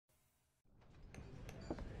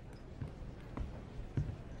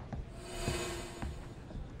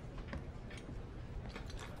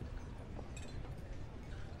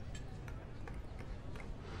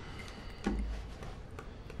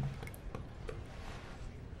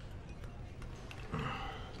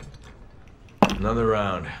Another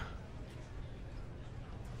round.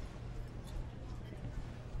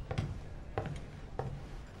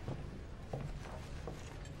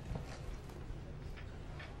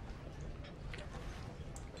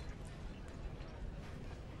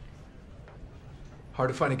 Hard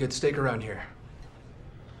to find a good steak around here.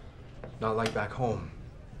 Not like back home.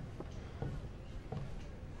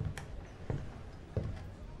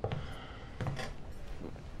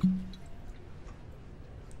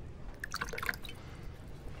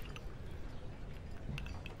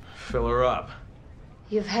 Fill her up.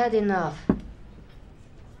 You've had enough.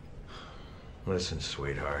 Listen,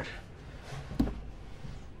 sweetheart.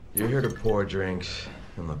 You're here to pour drinks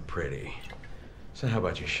and look pretty. So how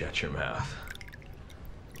about you shut your mouth?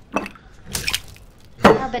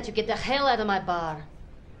 How about you get the hell out of my bar?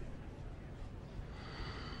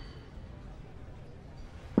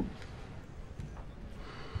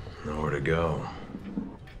 Nowhere to go.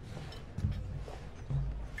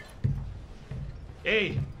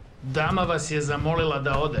 Ej, dama vas je zamolila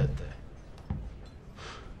da odete.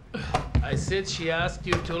 I said she asked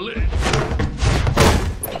you to leave.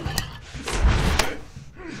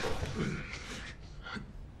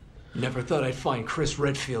 Never thought I'd find Chris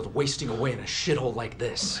Redfield wasting away in a shithole like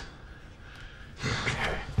this.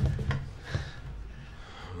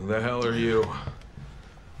 Who the hell are you?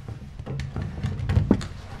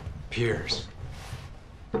 Piers.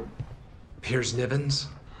 Piers Nivens?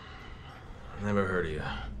 Never heard of you.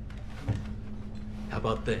 How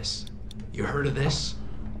about this? You heard of this?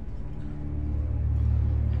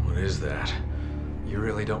 What is that? You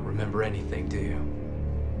really don't remember anything, do you?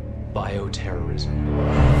 Bioterrorism.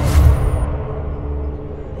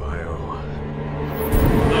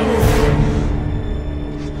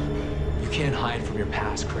 You can't hide from your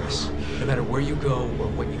past, Chris. No matter where you go or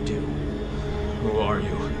what you do. Who are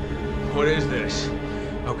you? What is this?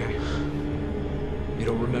 Okay. You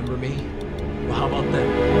don't remember me? Well, how about them?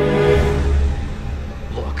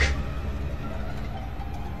 Look.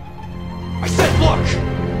 I said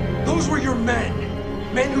look! Those were your men.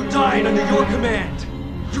 Men who died under your command.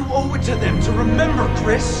 You owe it to them to remember,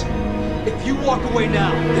 Chris. If you walk away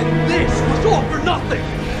now, then this was all for nothing.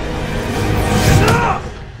 Enough!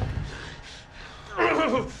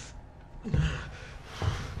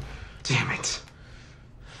 Damn it.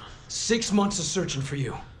 6 months of searching for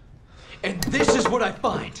you. And this is what I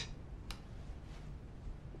find.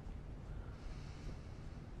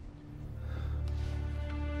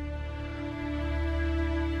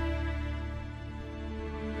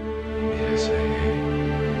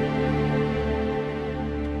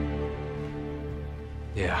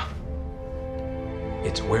 Yeah.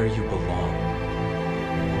 It's where you belong.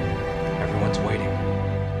 Everyone's waiting.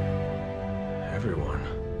 Everyone.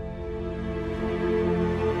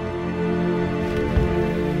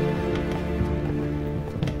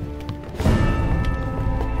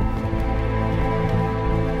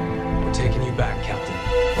 We're taking you back, Captain.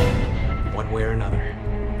 One way or another.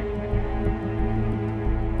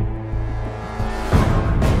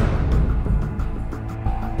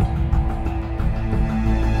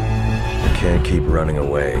 Can't keep running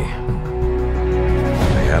away.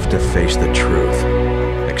 I have to face the truth.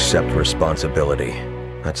 Accept responsibility.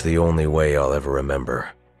 That's the only way I'll ever remember.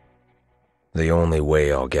 The only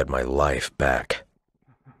way I'll get my life back.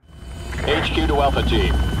 HQ to Alpha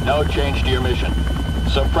Team. No change to your mission.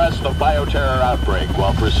 Suppress the bioterror outbreak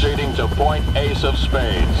while proceeding to point Ace of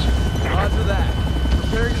Spades. Roger that.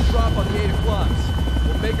 Preparing to drop on the 8 of Clubs.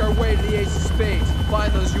 We'll make our way to the Ace of Spades and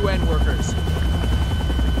find those UN workers.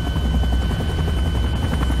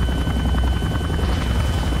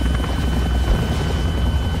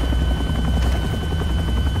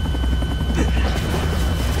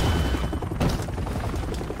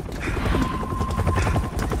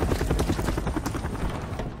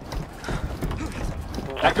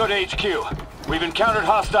 Echo to HQ. We've encountered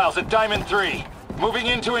hostiles at Diamond 3. Moving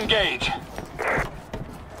in to engage.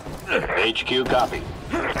 HQ copy.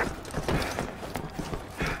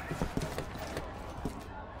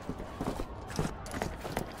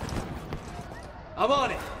 I'm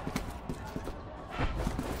on it.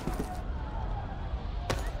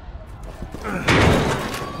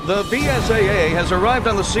 The BSAA has arrived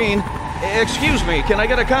on the scene. Excuse me, can I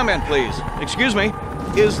get a comment, please? Excuse me.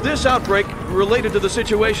 Is this outbreak related to the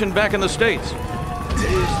situation back in the States? Is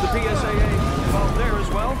the BSAA involved there as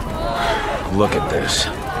well? Look at this.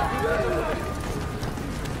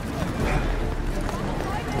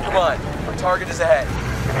 Come on, our target is ahead.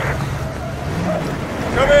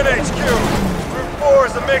 Come in, HQ. Group 4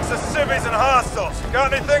 is a mix of civvies and hostiles.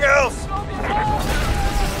 Got anything else?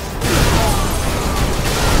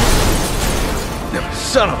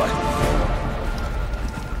 Son of a...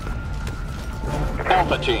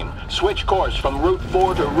 Alpha Team. Switch course from Route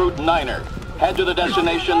 4 to Route 9er. Head to the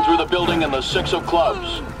destination through the building in the 6 of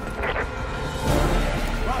clubs.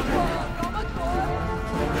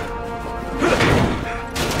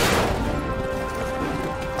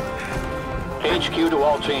 HQ to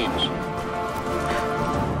all teams.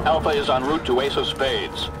 Alpha is en route to Ace of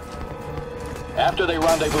Spades. After they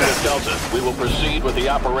rendezvous with Delta, we will proceed with the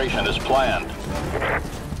operation as planned.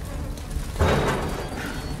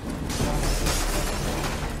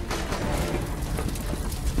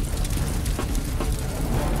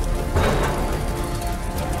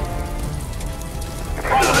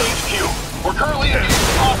 Bravo HQ, we're currently engaged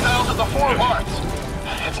with hostiles at the 4 of Hearts.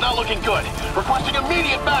 It's not looking good. Requesting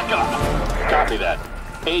immediate backup. Copy that.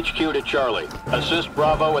 HQ to Charlie. Assist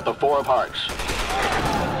Bravo at the 4 of Hearts.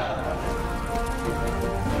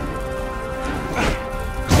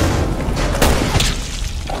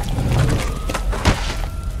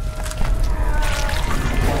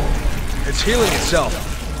 It's healing itself.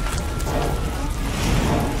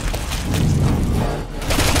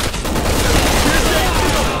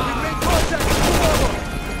 We've made contact with 2 of them.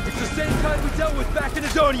 It's the same kind we dealt with back in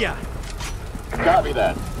Azonia. Copy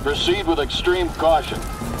that. Proceed with extreme caution.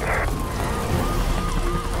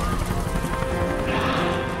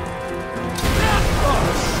 Oh,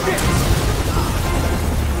 shit!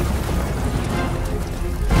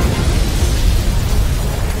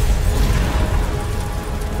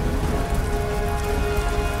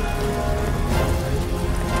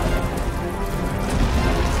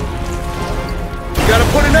 Gotta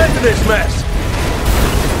put an end to this mess!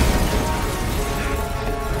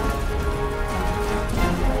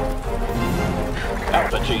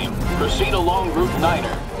 Alpha Team, proceed along Route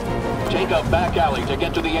 9er. Take a back alley to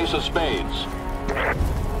get to the Ace of Spades.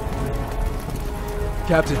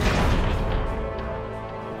 Captain.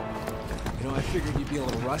 You know, I figured you'd be a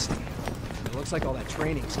little rusty. It looks like all that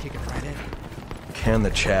training's kicking right in. Can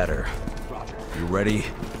the chatter. Roger. You ready?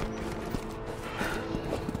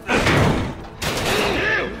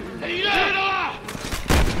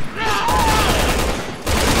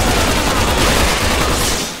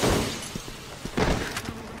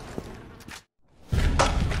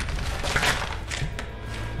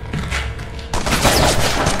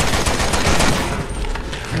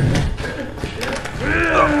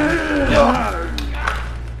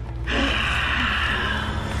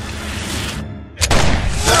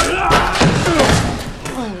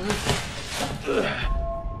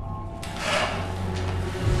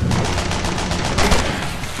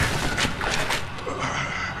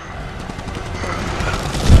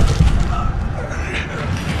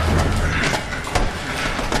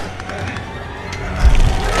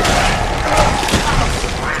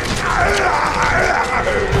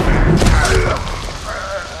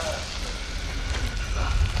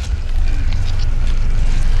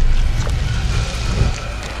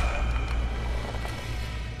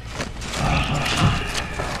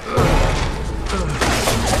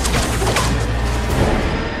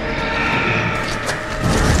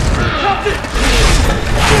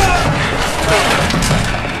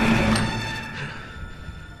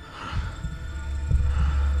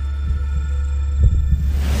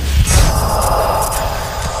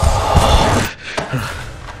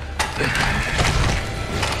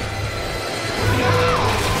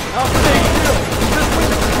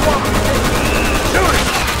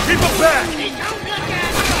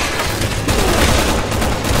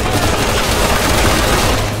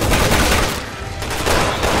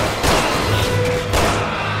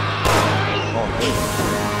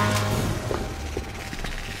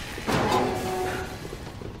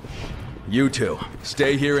 You two,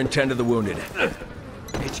 stay here and tend to the wounded.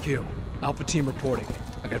 HQ, Alpha Team reporting.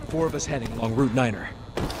 I got 4 of us heading along Route 9er.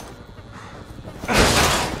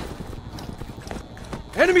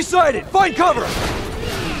 Enemy sighted! Find cover! I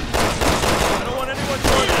don't want anyone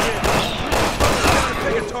joining in.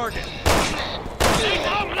 Pick a target.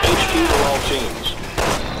 HQ to all teams.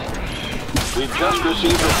 We've just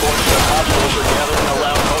received reports that hostiles are gathering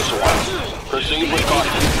around Mosawan. Proceed with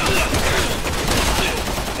caution.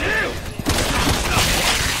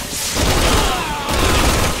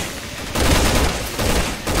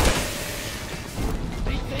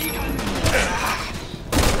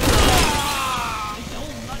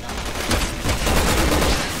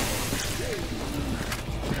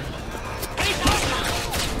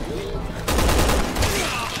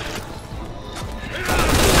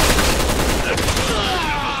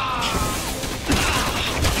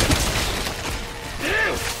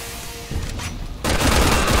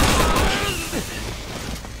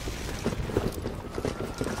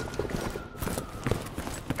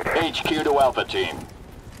 HQ to Alpha Team.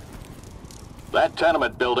 That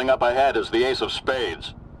tenement building up ahead is the Ace of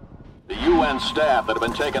Spades. The UN staff that have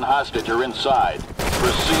been taken hostage are inside.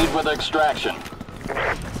 Proceed with extraction.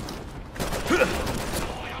 God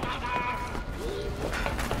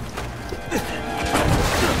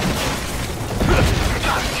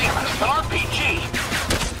damn it, it's an RPG!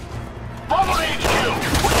 Bravo to HQ!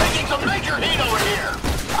 We're taking some major heat over here!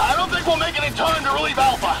 I don't think we'll make any time to relieve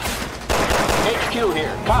Alpha. HQ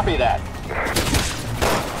here, copy that.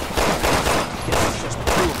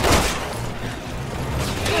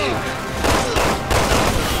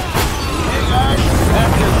 Hey guys,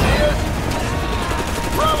 happy to see us?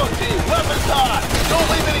 Bravo team, weapons on! Don't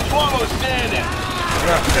leave any Tuamos standing!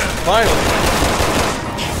 Finally!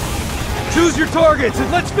 Choose your targets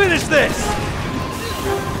and let's finish this!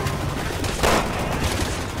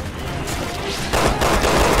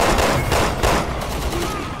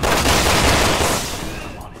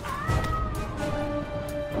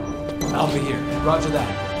 Alpha here. Roger that.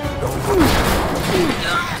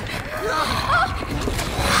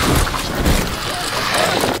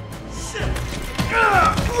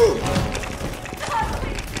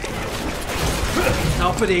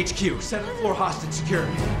 Alpha to HQ. 7th floor hostage secured.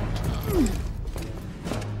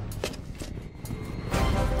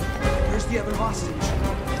 Where's the other hostage?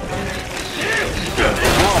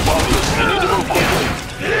 You need to move quickly.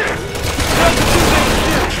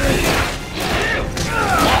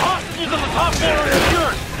 The hostages on the top floor are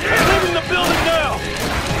secured. We're leaving the building now.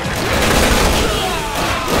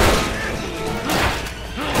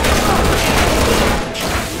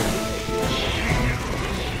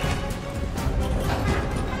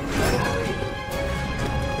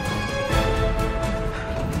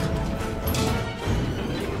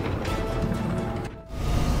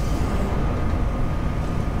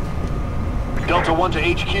 Delta 1 to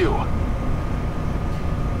HQ.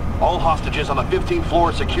 All hostages on the 15th floor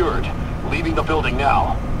are secured. Leaving the building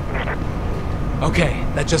now. Okay,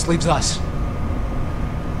 that just leaves us.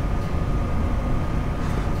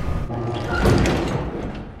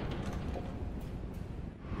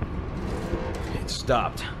 It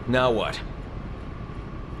stopped. Now what?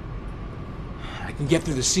 I can get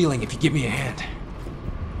through the ceiling if you give me a hand.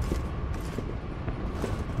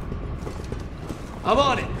 I'm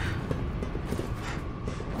on it!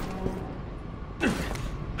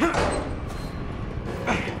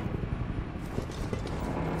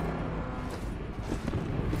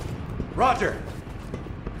 Roger!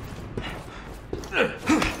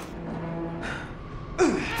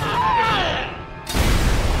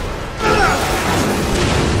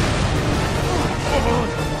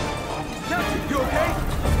 Captain, you okay?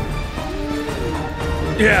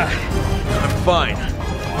 Yeah, I'm fine.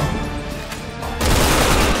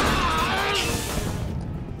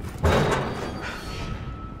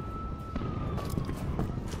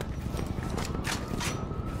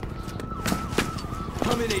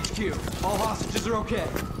 Come in, HQ. All hostages are okay.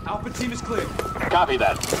 Alpha team is clear. Copy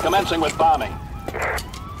that. Commencing with bombing.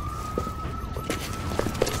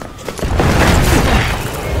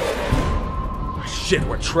 Shit,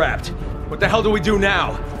 we're trapped. What the hell do we do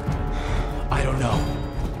now? I don't know.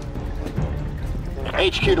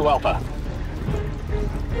 HQ to Alpha.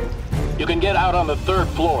 You can get out on the 3rd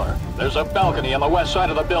floor. There's a balcony on the west side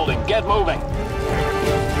of the building. Get moving.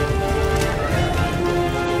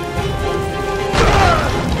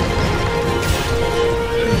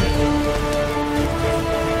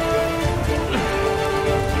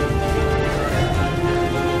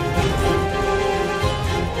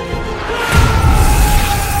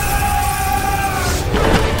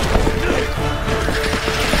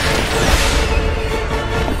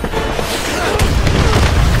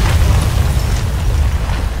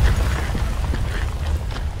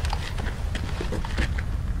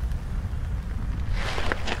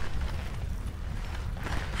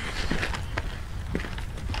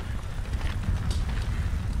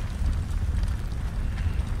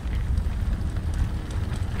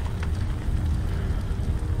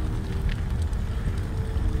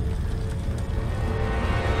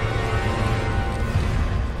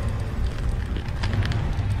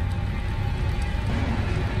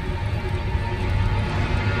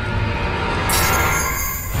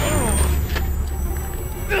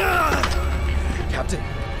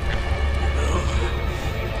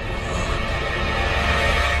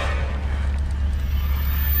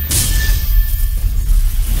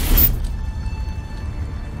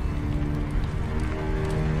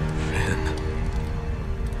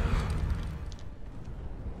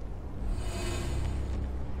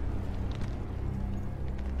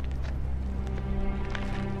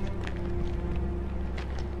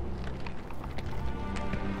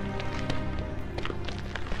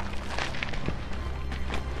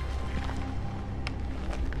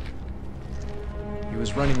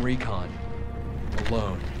 was running recon.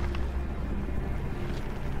 Alone.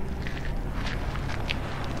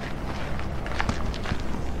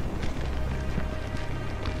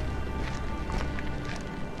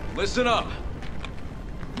 Listen up.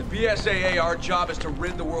 The BSAA, our job is to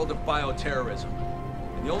rid the world of bioterrorism.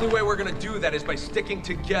 And the only way we're gonna do that is by sticking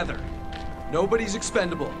together. Nobody's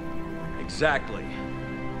expendable. Exactly.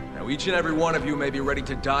 Now each and every one of you may be ready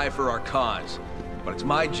to die for our cause, but it's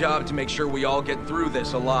my job to make sure we all get through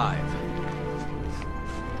this alive.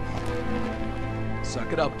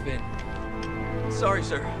 Suck it up, Finn. Sorry,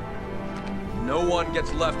 sir. No one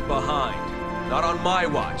gets left behind. Not on my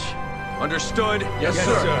watch. Understood? Yes,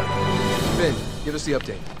 sir. Finn, give us the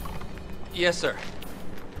update. Yes, sir.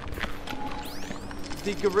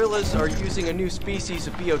 The guerrillas are using a new species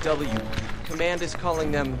of BOW. Command is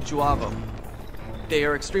calling them Juavo. They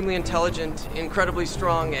are extremely intelligent, incredibly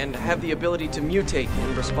strong, and have the ability to mutate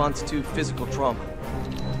in response to physical trauma.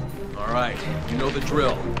 All right, you know the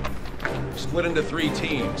drill. Split into 3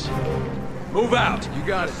 teams. Move out! You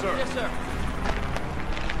got it, sir. Yes, sir.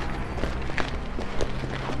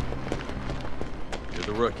 You're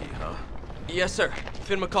the rookie, huh? Yes, sir.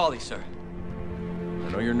 Finn McCauley, sir.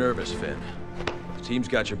 I know you're nervous, Finn. The team's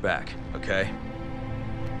got your back, okay?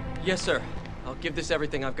 Yes, sir. I'll give this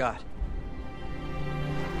everything I've got.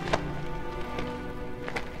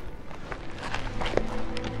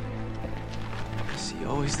 Is he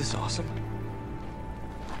always this awesome?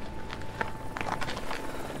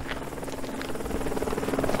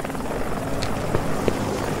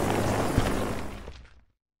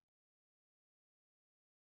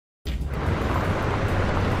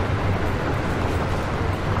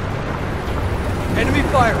 Enemy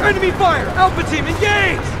fire! Enemy fire! Alpha team,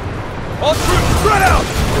 engage! All troops, spread out!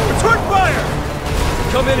 Return fire!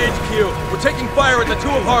 Come in, HQ. We're taking fire at the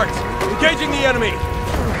Two of Hearts. Engaging the enemy.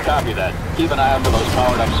 Copy that. Keep an eye out for those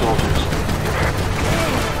powered-up soldiers.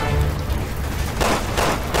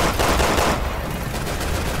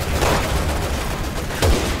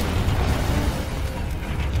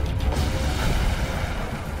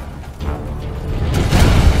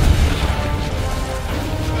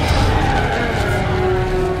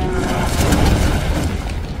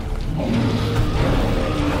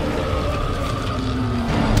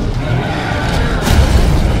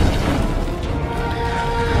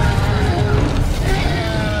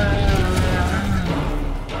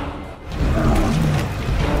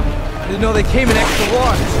 Didn't know they came in extra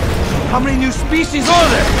large. How many new species are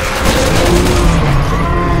there?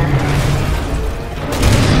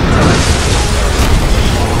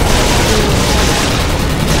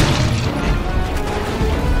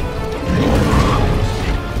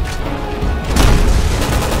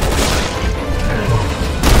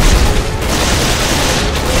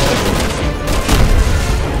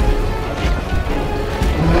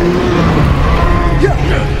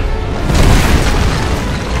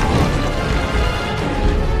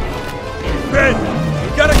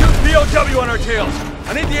 on our tails!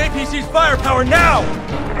 I need the APC's firepower now!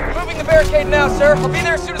 Moving the barricade now, sir. I'll be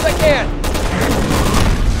there as soon as I can.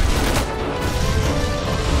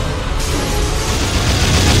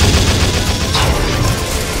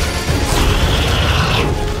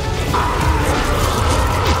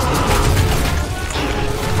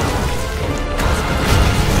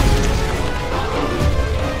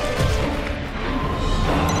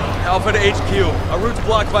 Alpha to HQ. Our route's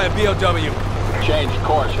blocked by a BOW. Change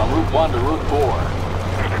course from Route 1 to Route 4.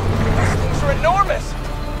 These things are enormous!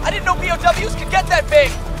 I didn't know BOWs could get that big!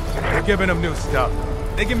 They're giving them new stuff.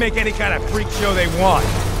 They can make any kind of freak show they want.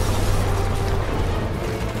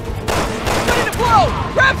 Ready to blow!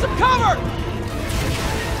 Grab some cover!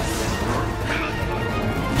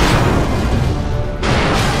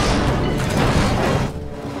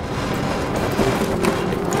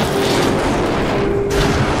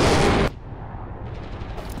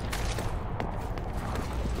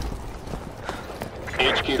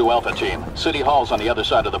 HQ to Alpha Team. City Hall's on the other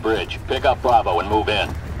side of the bridge. Pick up Bravo and move in.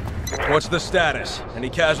 What's the status? Any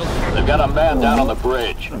casualties? They've got a man down on the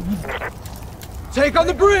bridge. Take on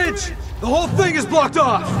the bridge! The whole thing is blocked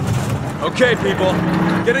off! Okay, people.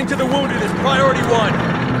 Getting to the wounded is priority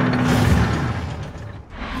 1.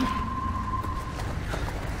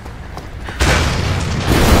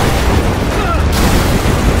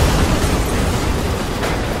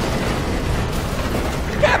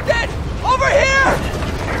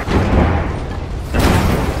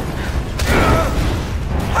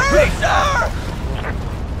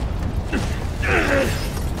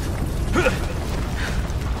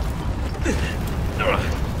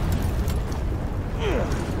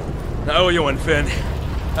 I owe you one, Finn.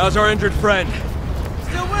 How's our injured friend?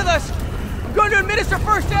 Still with us! I'm going to administer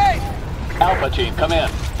first aid! Alpha team, come in.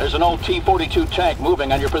 There's an old T-42 tank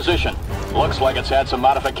moving on your position. Looks like it's had some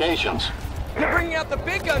modifications. They're bringing out the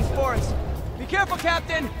big guns for us. Be careful,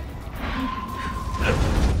 Captain!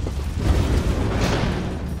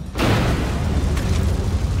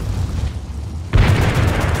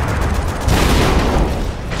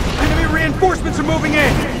 Enemy reinforcements are moving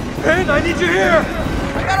in! And I need you here!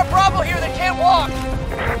 I got a Bravo here that can't walk!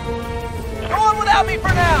 Go on without me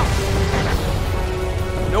for now!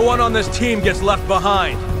 No one on this team gets left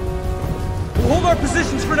behind. We'll hold our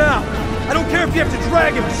positions for now. I don't care if you have to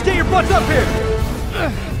drag him. Just get your butts up here!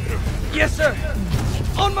 Yes, sir!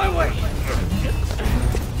 On my way!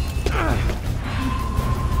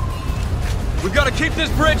 We've got to keep this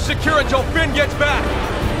bridge secure until Finn gets back!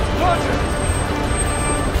 Roger!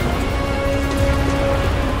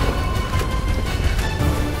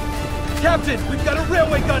 Captain, we've got a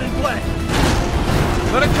railway gun in play!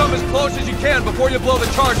 Let it come as close as you can before you blow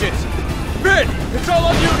the charges! Finn, it's all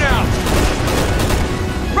on you now!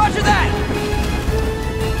 Roger that!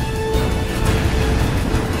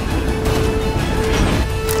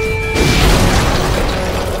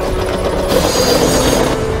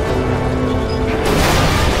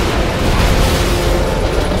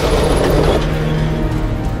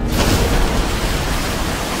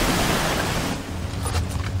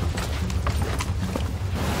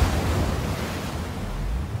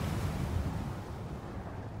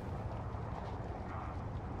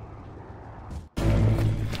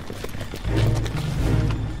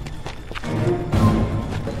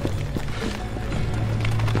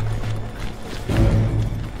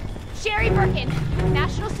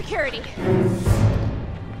 National Security.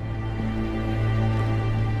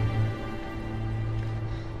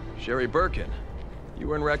 Sherry Birkin, you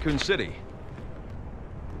were in Raccoon City.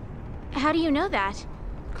 How do you know that?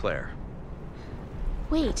 Claire.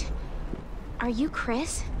 Wait, are you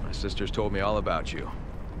Chris? My sisters told me all about you.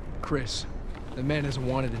 Chris, the man is a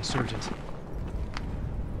wanted insurgent.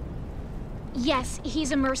 Yes,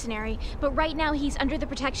 he's a mercenary, but right now he's under the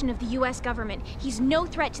protection of the US government. He's no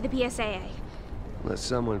threat to the PSAA. Unless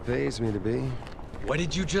someone pays me to be. What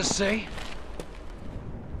did you just say?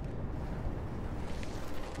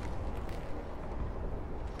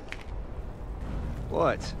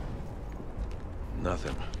 What?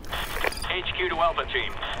 Nothing. HQ to Alpha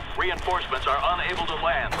Team. Reinforcements are unable to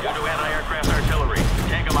land due to anti-aircraft artillery.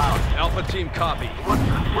 Take them out. Alpha Team, copy.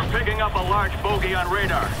 We're picking up a large bogey on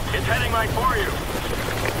radar. It's heading right for you.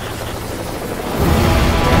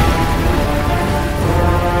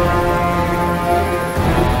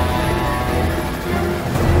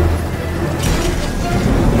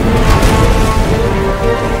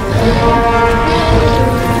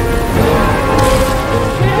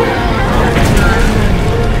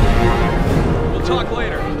 We'll talk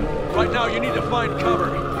later. Right now, you need to find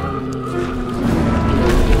cover.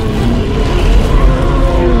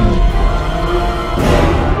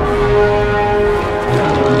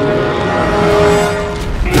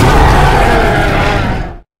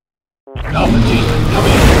 Alpha Team, come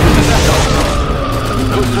in. This is Echo.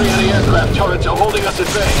 Those three anti-aircraft turrets are holding us at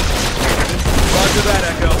bay. Roger that,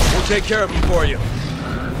 Echo. We'll take care of them for you.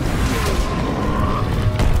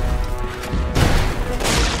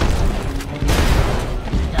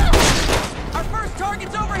 Our first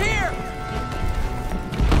target's over here!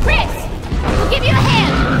 Chris! We'll give you a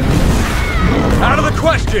hand! Out of the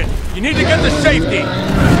question! You need to get to safety!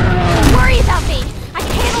 Don't worry about me! I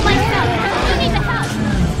can handle myself! You need the help!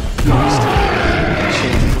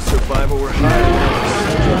 Chances of survival were high.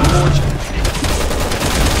 Unfortunate.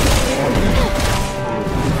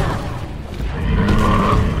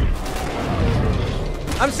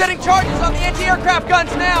 I'm setting charges on the anti-aircraft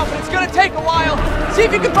guns now, but it's gonna take a while. See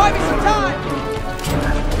if you can buy me some time!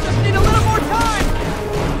 Just need a little more time!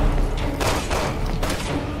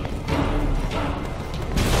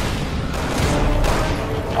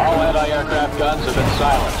 All anti-aircraft guns have been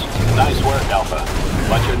silenced. Nice work, Alpha.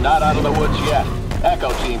 But you're not out of the woods yet.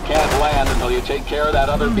 Echo Team can't land until you take care of that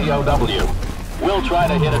other BOW. We'll try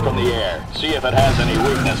to hit it from the air, see if it has any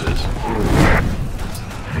weaknesses.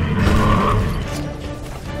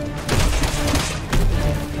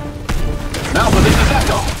 Alpha, this is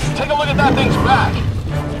Echo. Take a look at that thing's back.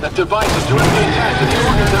 That device is directly attached to the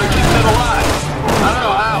organs that are keeping it alive. I don't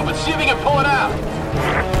know how, but see if you can pull it out.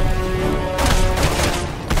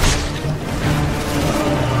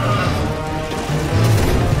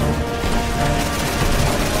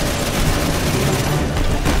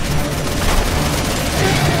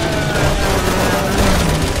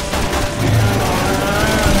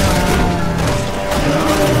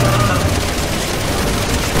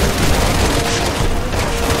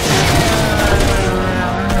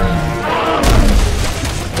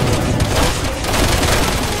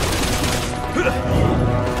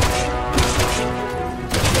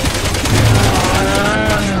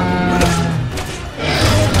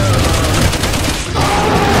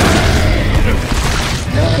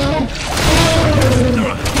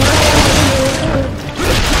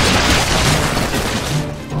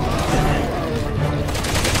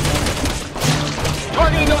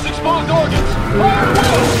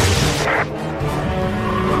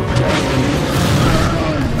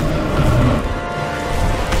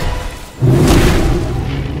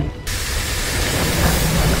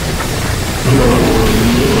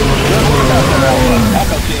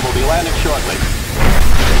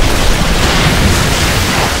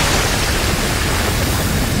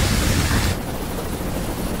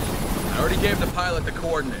 already gave the pilot the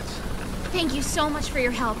coordinates. Thank you so much for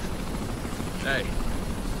your help. Hey.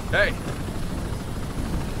 Hey!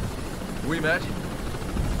 We met?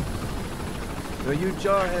 Well, you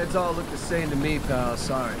jarheads all look the same to me, pal.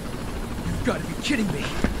 Sorry. You've got to be kidding me.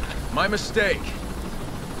 My mistake.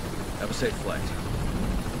 Have a safe flight.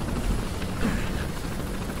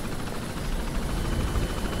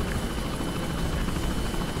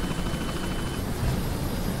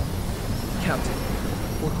 Captain,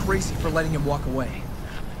 we're crazy for letting him walk away.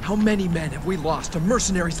 How many men have we lost to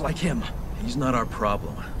mercenaries like him? He's not our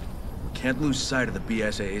problem. We can't lose sight of the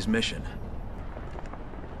BSAA's mission.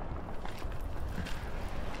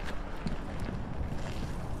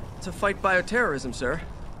 To fight bioterrorism, sir.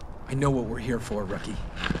 I know what we're here for, rookie.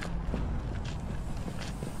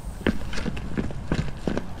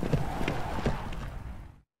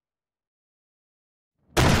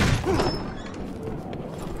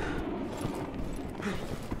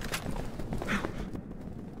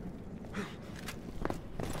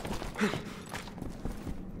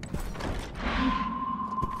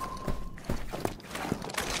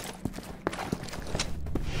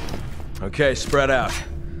 Okay, spread out.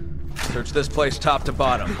 Search this place top to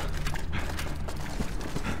bottom.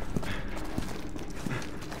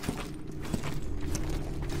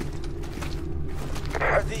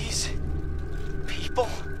 Are these people?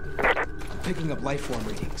 I'm picking up life form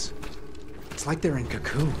readings. It's like they're in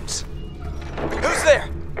cocoons. Who's there?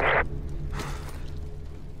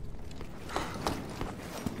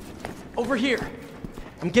 Over here.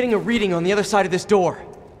 I'm getting a reading on the other side of this door.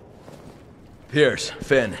 Pierce,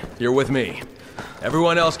 Finn, you're with me.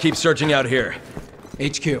 Everyone else keep searching out here.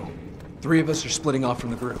 HQ. 3 of us are splitting off from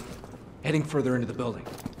the group, heading further into the building.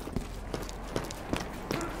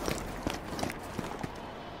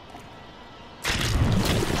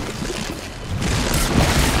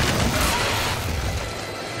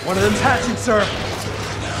 One of them's hatching, sir.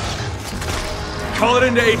 Call it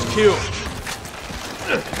into HQ.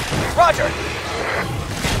 Roger!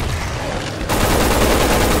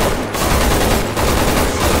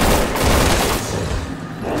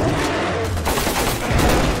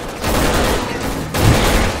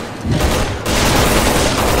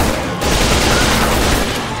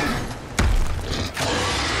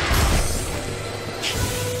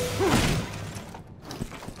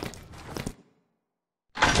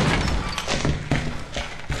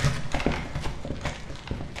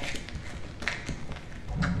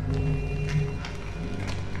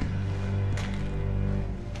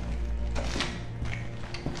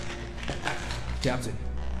 Captain.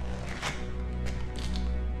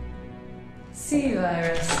 Sea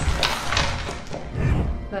virus.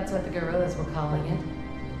 That's what the guerrillas were calling it.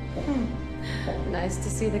 Nice to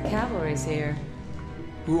see the cavalry's here.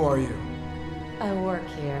 Who are you? I work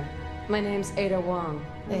here. My name's Ada Wong.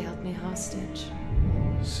 They held me hostage.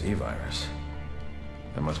 Sea virus.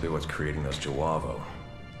 That must be what's creating those Juavo.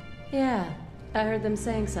 Yeah, I heard them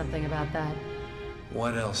saying something about that.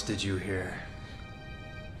 What else did you hear?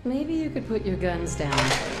 Maybe you could put your guns down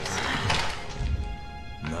first.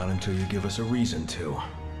 Not until you give us a reason to.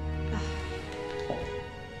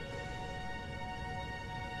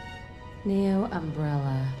 Neo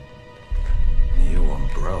Umbrella. Neo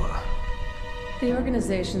Umbrella? The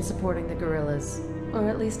organization supporting the guerrillas. Or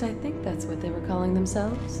at least I think that's what they were calling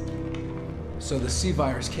themselves. So the sea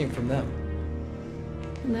virus came from them?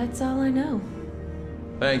 And that's all I know.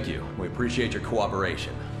 Thank you. We appreciate your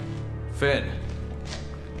cooperation. Finn,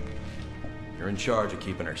 you're in charge of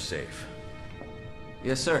keeping her safe.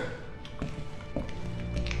 Yes, sir. Keep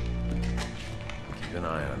an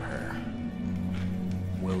eye on her.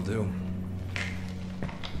 Will do.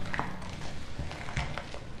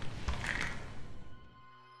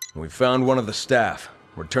 We found one of the staff.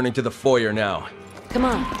 We're turning to the foyer now. Come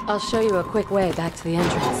on, I'll show you a quick way back to the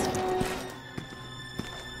entrance.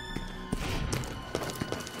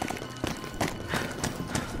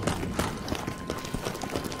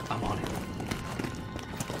 I'm on it.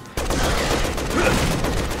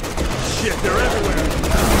 Shit, they're everywhere!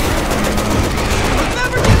 We'll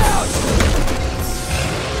never get out!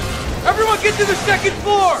 Everyone get to the second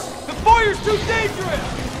floor! The foyer's too dangerous!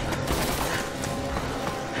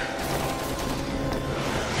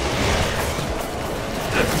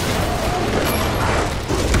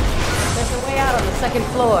 There's a way out on the second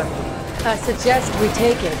floor. I suggest we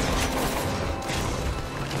take it.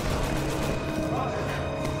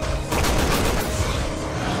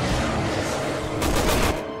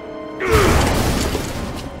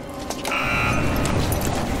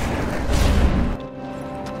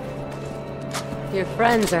 Your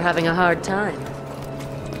friends are having a hard time.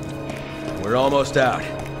 We're almost out.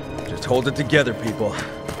 Just hold it together, people.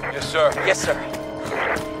 Yes, sir. Yes, sir.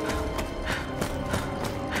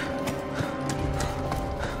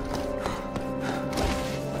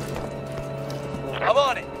 I'm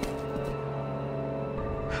on it.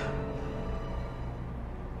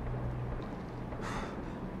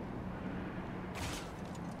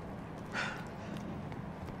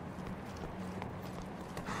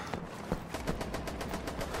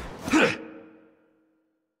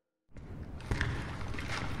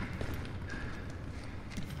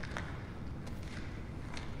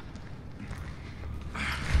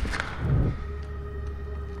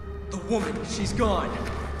 Woman, she's gone.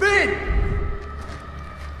 Finn!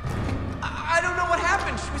 I don't know what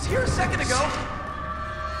happened. She was here a second ago.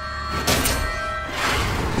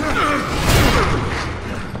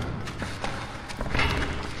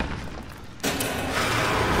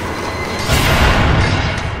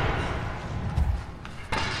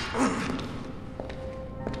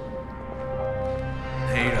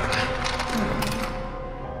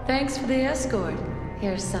 Thanks for the escort.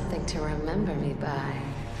 Here's something to remember me by.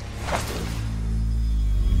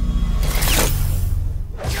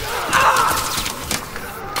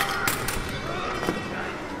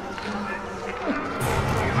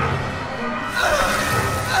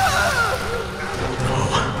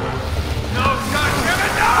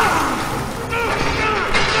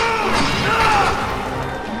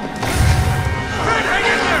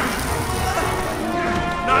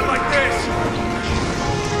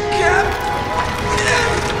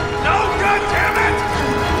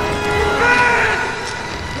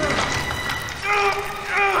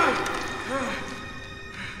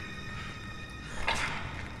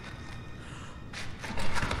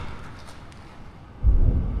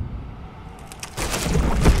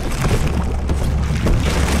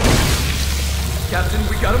 Captain,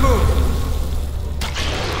 we gotta move.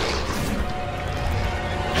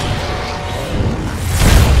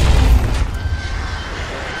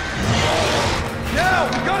 Now,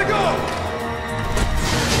 we gotta go!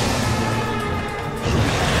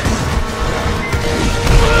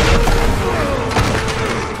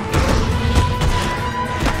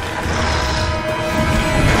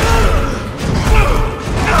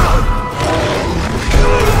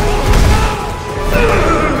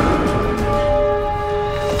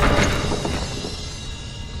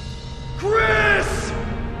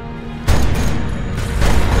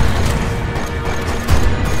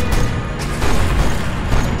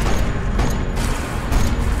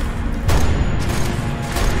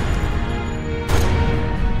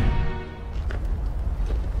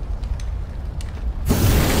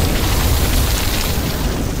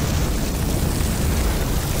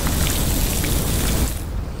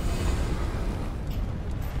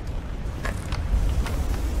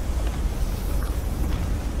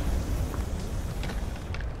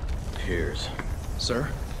 Here's. Sir?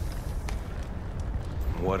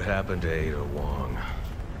 What happened to Ada Wong?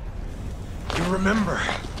 You remember.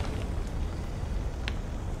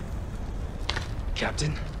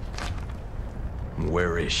 Captain?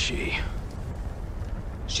 Where is she?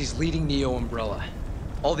 She's leading Neo Umbrella.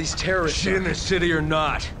 All these terrorists Is she in the city or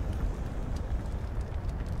not?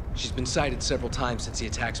 She's been sighted several times since the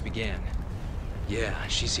attacks began. Yeah,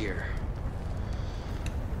 she's here.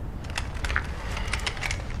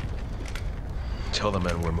 Tell the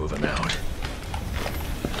men we're moving out.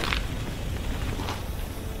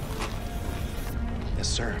 Yes,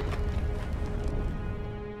 sir.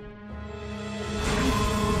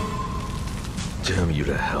 Damn you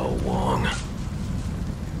to hell, Wong.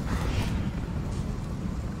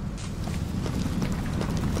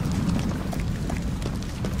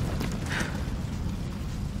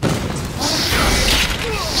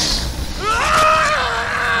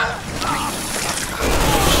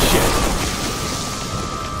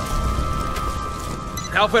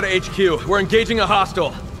 Alpha to HQ. We're engaging a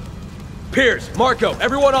hostile. Piers, Marco,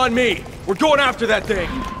 everyone on me. We're going after that thing.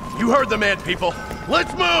 You heard the man, people.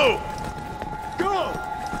 Let's move! Go!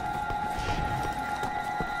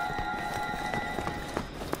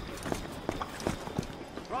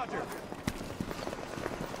 Roger.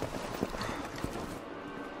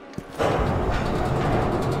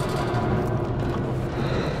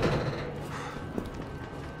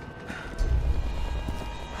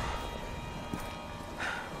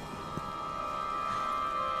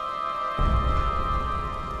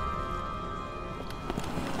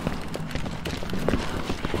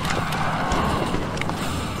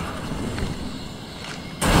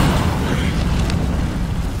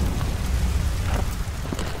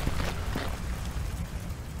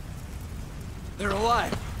 They're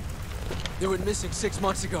alive. They went missing 6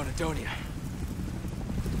 months ago in Adonia.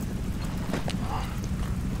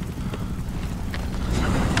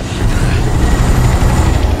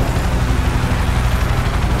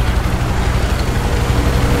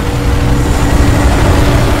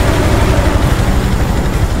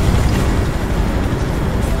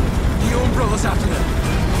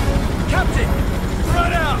 Captain!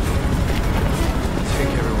 Run out!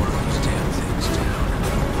 Take every one of those damn things down.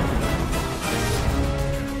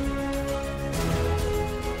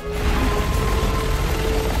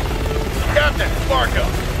 Captain, Marco.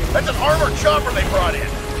 That's an armored chopper they brought in.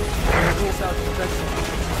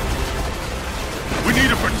 We need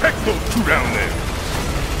to protect those two down there.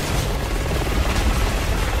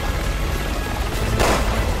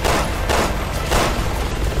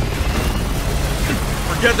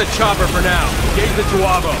 Forget the chopper for now. Engage the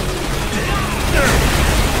Juavo.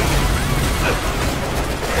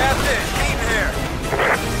 Captain, team here.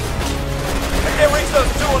 I can't reach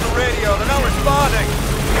those two on the radio. They're not responding.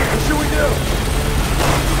 What should we do?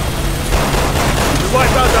 We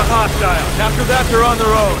wipe out the hostiles. After that, they're on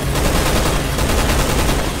their own.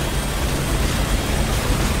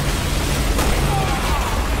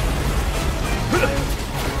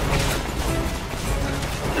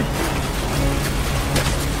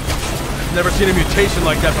 Never seen a mutation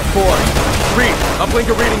like that before. Reed, uplink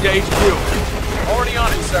a reading to HQ. Already on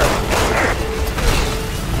it, sir.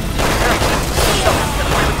 Something's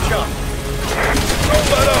gonna really jump. Don't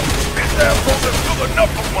let up! These assholes have took enough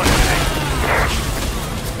of my thing!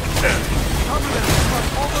 Cover them.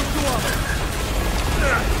 All those two of them.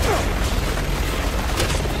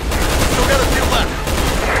 Still got a few left.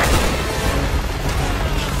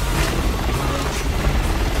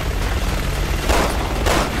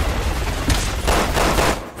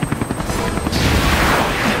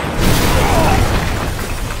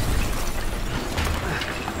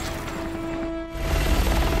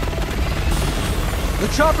 The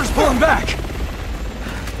chopper's pulling back!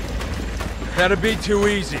 That'd be too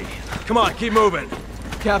easy. Come on, keep moving.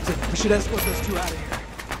 Captain, we should escort those two out of here.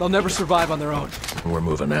 They'll never survive on their own. We're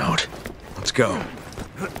moving out. Let's go.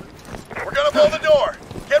 We're gonna blow the door.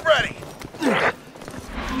 Get ready.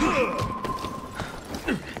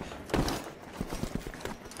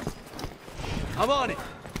 I'm on it.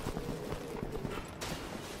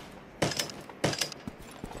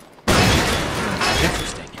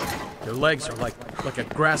 Interesting. Their legs are like a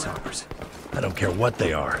grasshopper's. I don't care what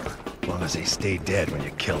they are, as long as they stay dead when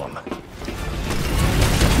you kill them.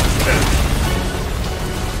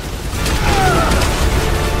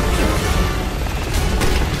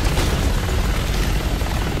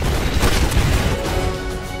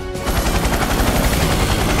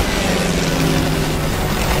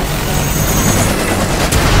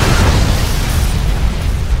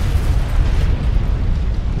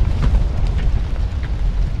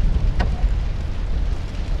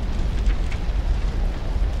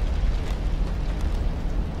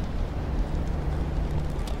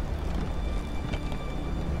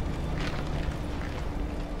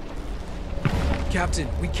 Captain,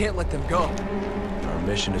 we can't let them go. Our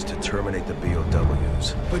mission is to terminate the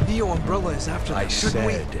BOWs. But Neo Umbrella is after them. I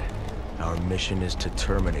said, our mission is to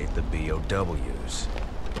terminate the BOWs.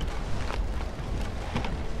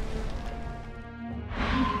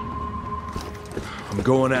 I'm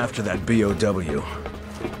going after that BOW.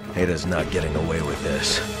 Ada's not getting away with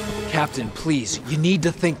this. Captain, please, you need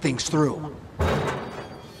to think things through.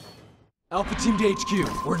 Alpha Team to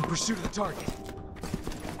HQ. We're in pursuit of the target.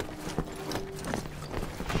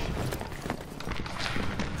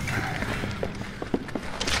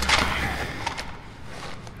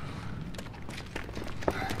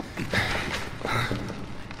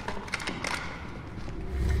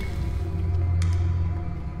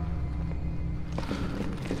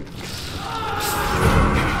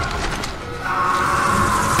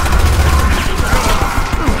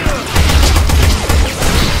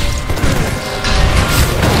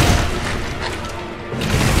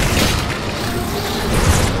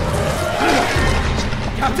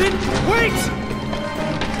 Captain, wait!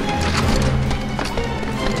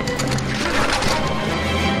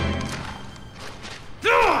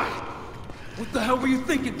 What the hell were you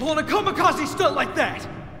thinking, pulling a kamikaze stunt like that?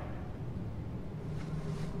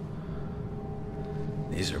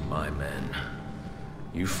 These are my men.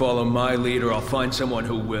 You follow my lead or I'll find someone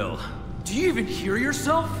who will. Do you even hear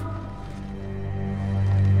yourself?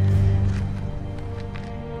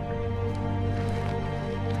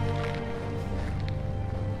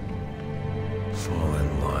 Fall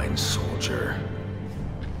in line, soldier.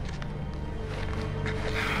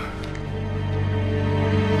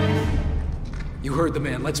 You heard the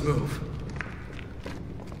man, let's move.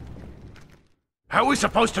 How are we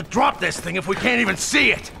supposed to drop this thing if we can't even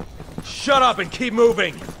see it? Shut up and keep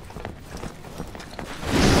moving! I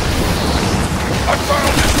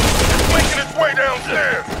found it! It's making its way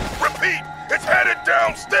downstairs! Repeat, it's headed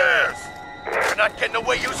downstairs! You're not getting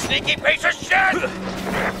away, you sneaky piece of shit!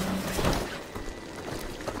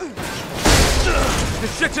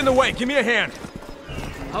 This shit's in the way. Give me a hand.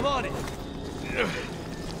 I'm on it.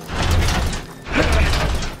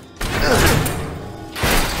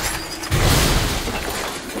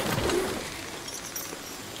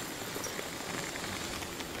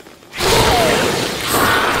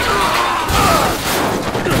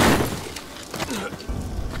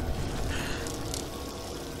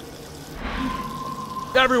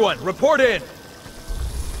 Everyone, report in!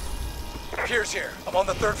 Pierce here. I'm on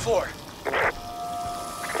the 3rd floor.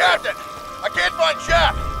 Captain! I can't find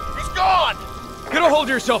Jeff! He's gone! Get a hold of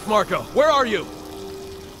yourself, Marco. Where are you?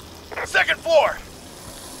 2nd floor!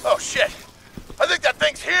 Oh, shit. I think that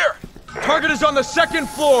thing's here! Target is on the 2nd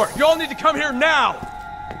floor! You all need to come here now!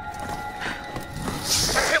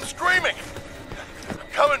 That's him screaming! I'm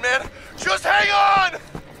coming, man! Just hang on!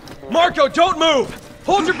 Marco, don't move!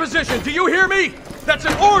 Hold your position! Do you hear me? That's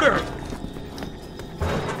an order!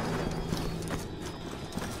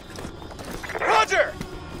 Roger!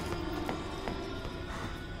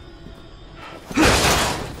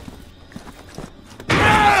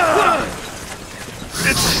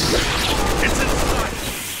 It's inside.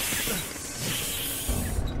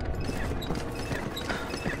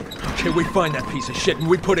 Okay, we find that piece of shit and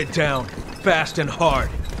we put it down. Fast and hard.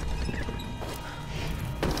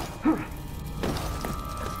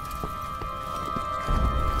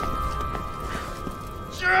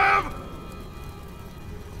 Jeff!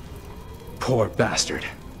 Poor bastard.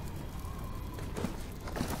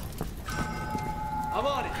 I'm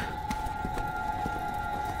on it.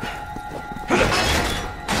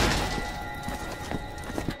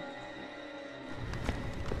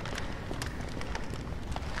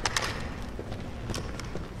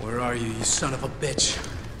 Where are you son of a bitch?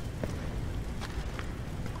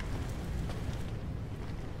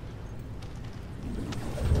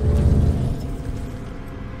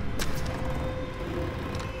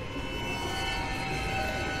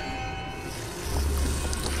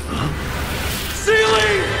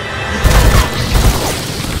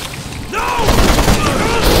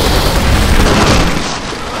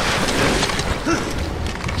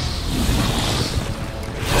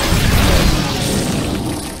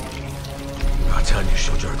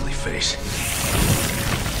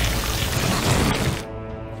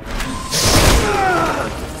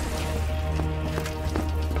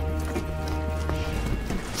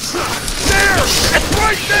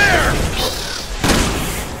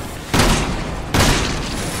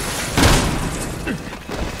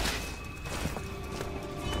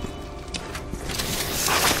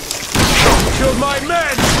 Killed my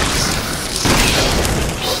men!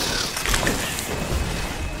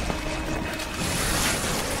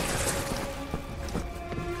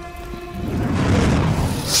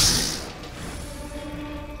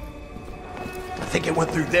 I think it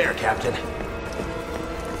went through there, Captain.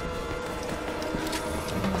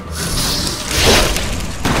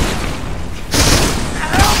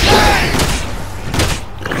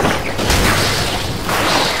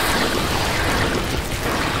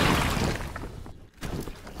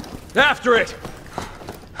 After it!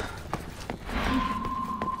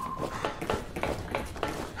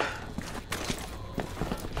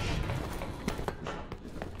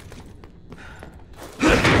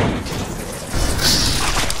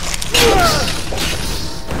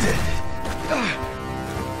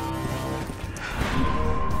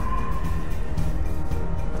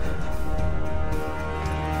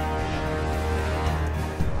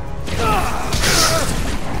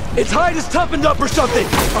 Its hide is toughened up or something!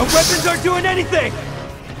 Our weapons aren't doing anything!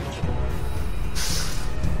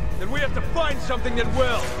 Then we have to find something that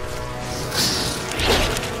will.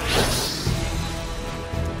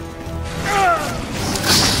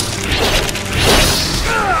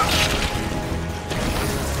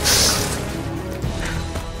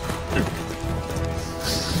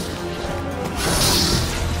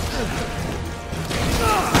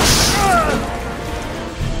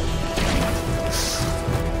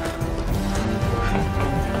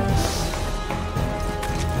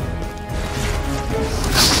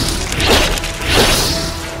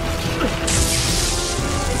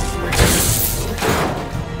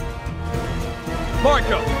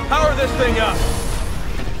 Marco, power this thing up!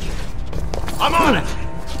 I'm on it!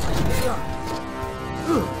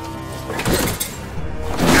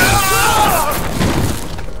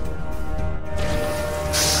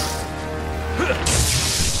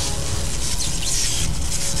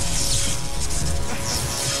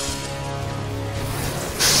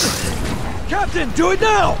 Captain, do it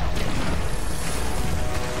now!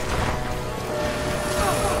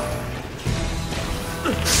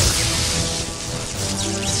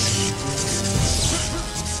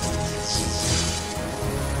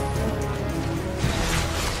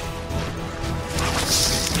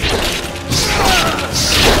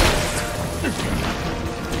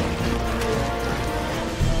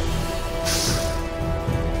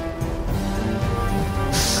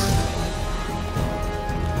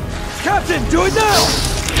 can! Do it now!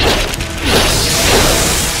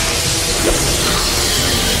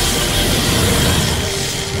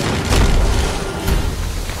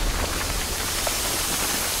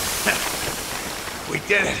 We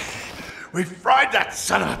did it. We fried that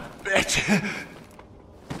son of a bitch.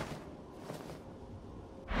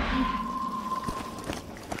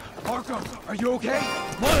 Marco, are you okay?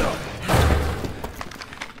 Marco!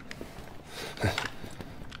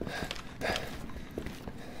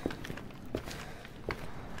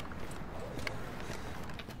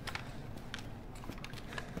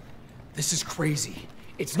 This is crazy.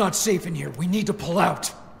 It's not safe in here. We need to pull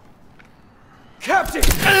out. Captain!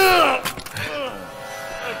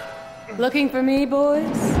 Looking for me, boys?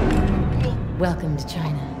 Welcome to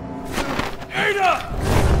China. Ada!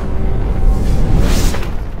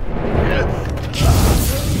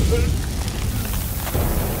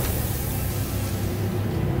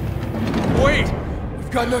 Wait!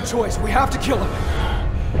 We've got no choice. We have to kill him.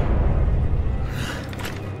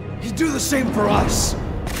 He'd do the same for us.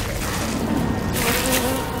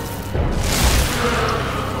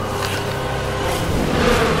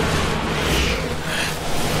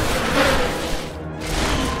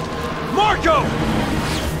 Marco!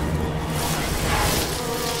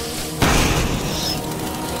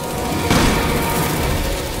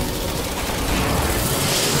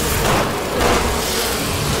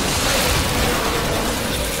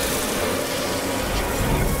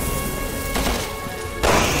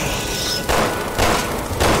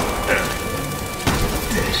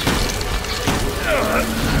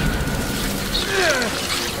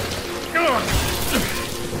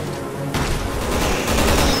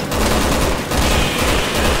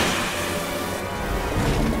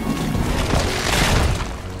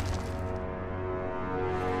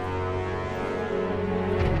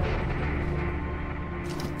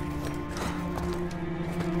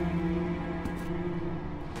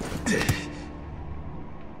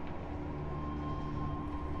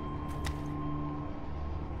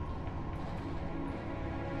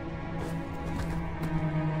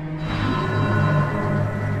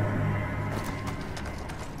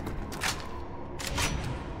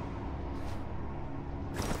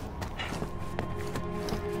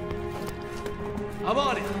 I'm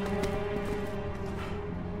on it.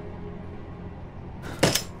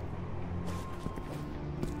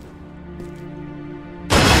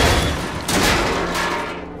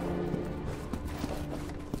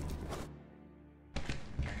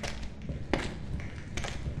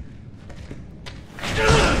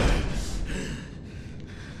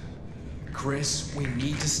 Chris, we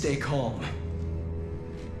need to stay calm.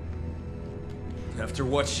 After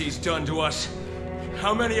what she's done to us,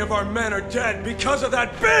 how many of our men are dead because of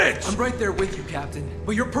that bitch? I'm right there with you, Captain.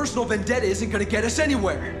 But your personal vendetta isn't gonna get us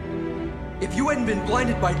anywhere. If you hadn't been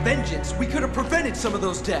blinded by vengeance, we could have prevented some of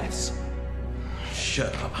those deaths.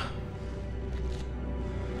 Shut up.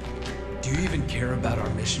 Do you even care about our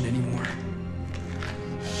mission anymore?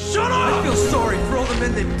 Shut up! I feel sorry for all the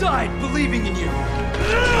men that died believing in you.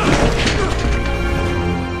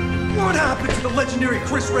 What happened to the legendary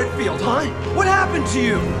Chris Redfield, huh? What happened to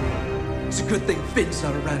you? It's a good thing Finn's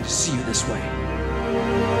not around to see you this way.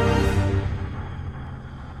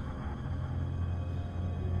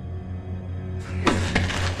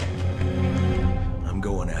 I'm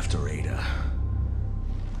going after Ada.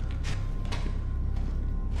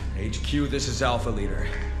 HQ, this is Alpha Leader.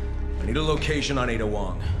 I need a location on Ada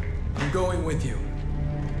Wong. I'm going with you.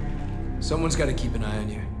 Someone's got to keep an eye on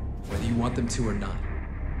you, whether you want them to or not.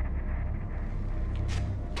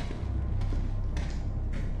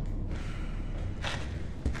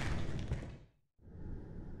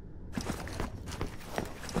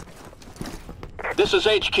 This is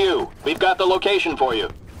HQ. We've got the location for you.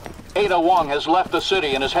 Ada Wong has left the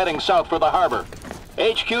city and is heading south for the harbor.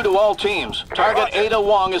 HQ to all teams. Target Ada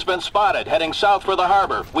Wong has been spotted, heading south for the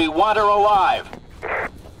harbor. We want her alive.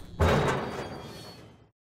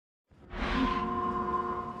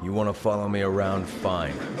 You want to follow me around?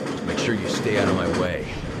 Fine. Just make sure you stay out of my way.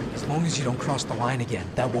 As long as you don't cross the line again,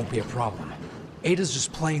 that won't be a problem. Ada's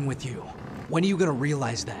just playing with you. When are you gonna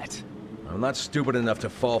realize that? I'm not stupid enough to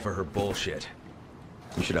fall for her bullshit.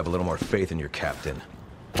 You should have a little more faith in your captain.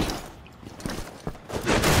 I'm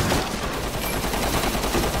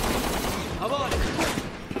on it.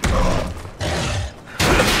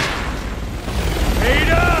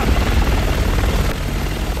 Ada!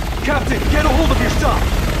 Captain, get a hold of your stuff!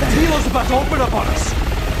 That helo's about to open up on us!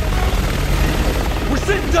 We're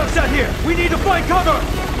sitting ducks out here! We need to find cover!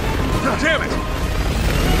 Damn it!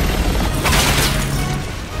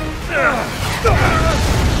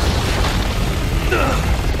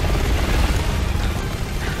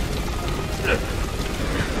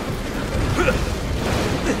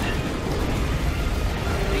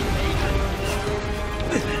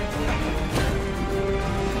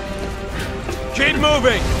 Keep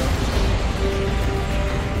moving!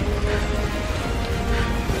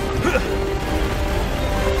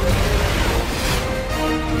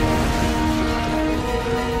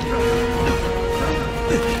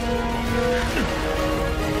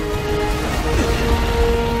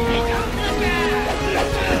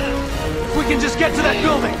 We can just get to that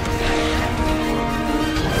building!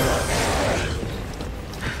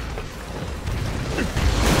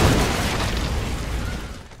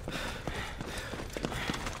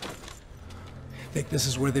 Think this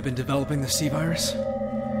is where they've been developing the C-virus?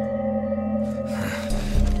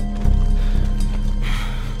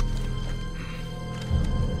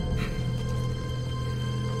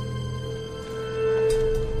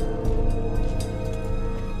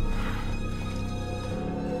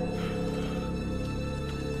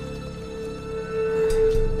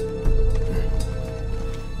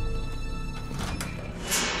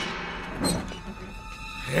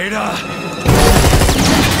 Ada!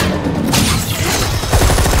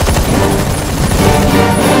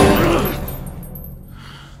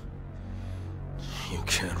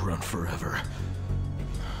 Forever.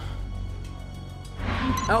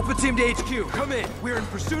 Alpha Team to HQ, come in. We're in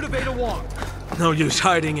pursuit of Ada Wong. No use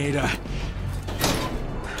hiding, Ada.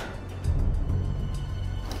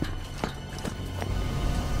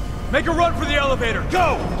 Make a run for the elevator.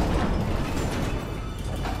 Go!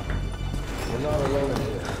 We're not alone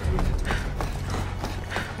here.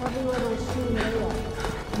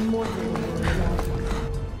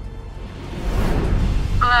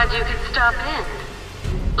 Glad you could stop in.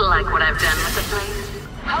 Like what I've done with the place?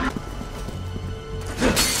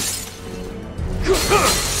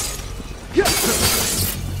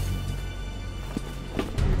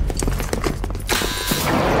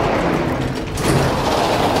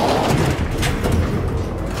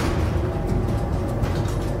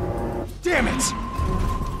 Damn it!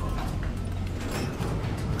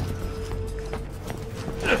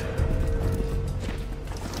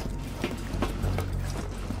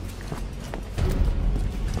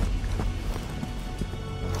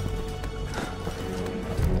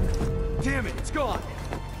 Damn it, it's gone!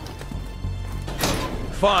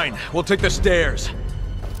 Fine, we'll take the stairs.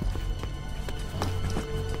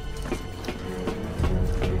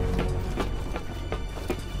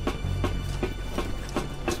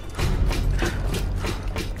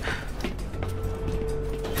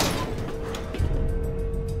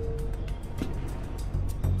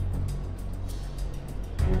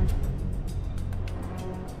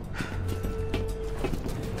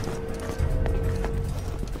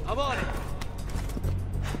 I'm on it!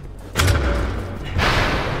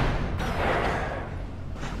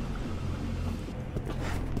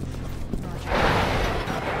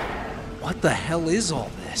 What the hell is all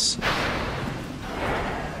this?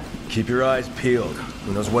 Keep your eyes peeled.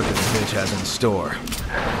 Who knows what this bitch has in store.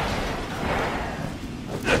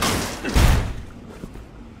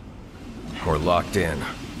 We're locked in.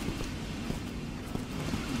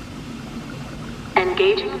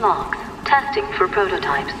 Engaging logs. Testing for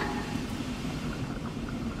prototypes.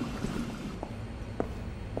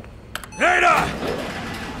 Ada!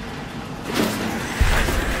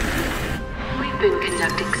 We've been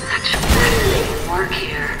conducting such fascinating work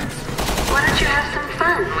here. Why don't you have some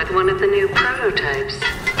fun with one of the new prototypes?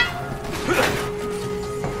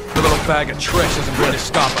 The little bag of tricks isn't going to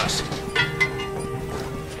stop us.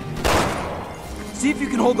 See if you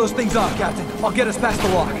can hold those things off, Captain. I'll get us past the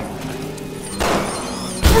lock.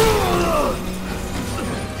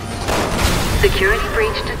 Security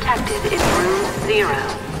breach detected in room 0.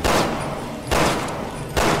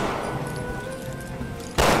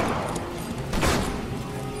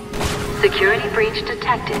 Security breach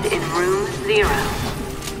detected in room 0.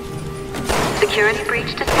 Security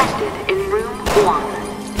breach detected in room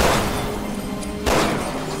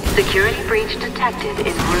 1. Security breach detected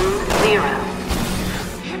in room 0.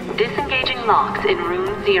 Disengaging locks in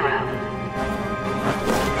room 0.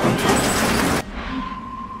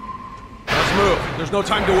 Let's move. There's no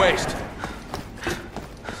time to waste.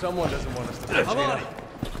 Someone doesn't want us to touch Ada.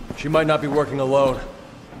 She might not be working alone.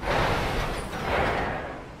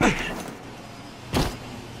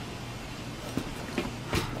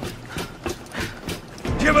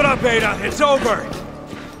 Give it up, Ada. It's over.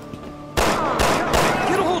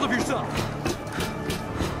 Get a hold of yourself!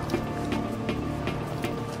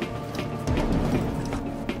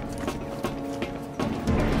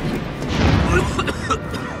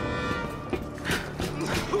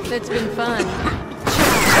 It's been fun.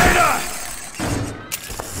 Ada!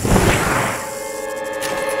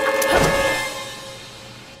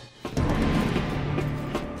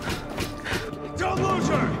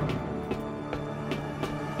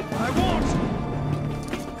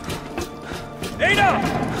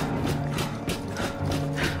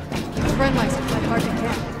 friend likes to play hard to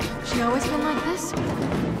get. She always been like this?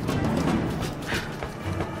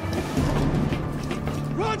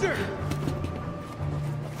 Roger!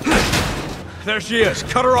 There she is.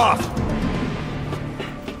 Cut her off.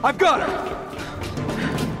 I've got her.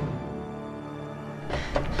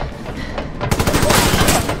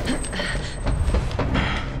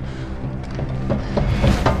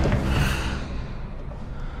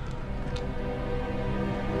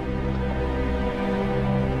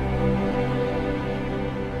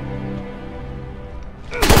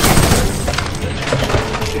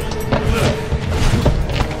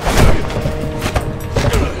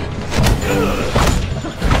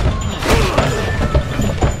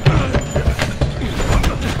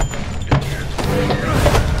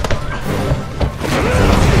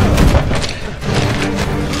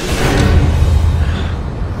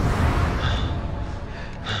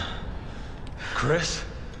 Chris?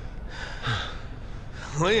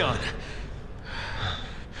 Leon?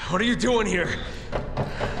 What are you doing here?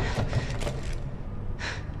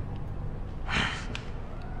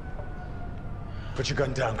 Put your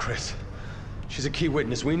gun down, Chris. She's a key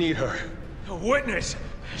witness. We need her. A witness?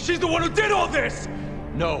 She's the one who did all this!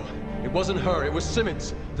 No, it wasn't her. It was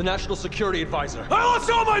Simmons, the national security advisor. I lost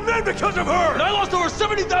all my men because of her! And I lost over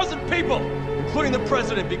 70,000 people, including the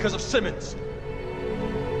president, because of Simmons.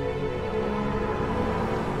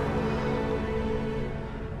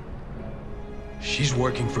 She's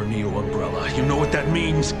working for Neo Umbrella. You know what that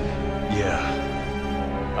means? Yeah,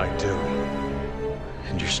 I do.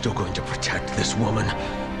 And you're still going to protect this woman?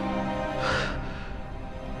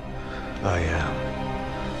 I am.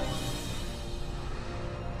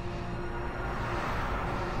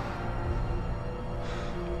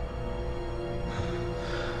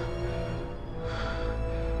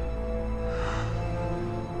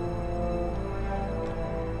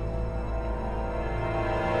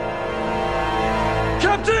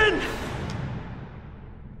 Captain!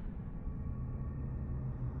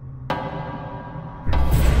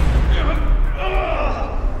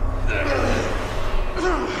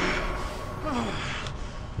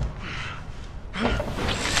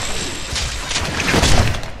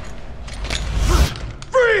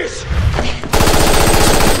 Freeze!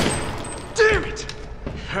 Damn it!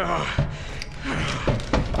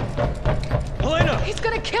 Helena! He's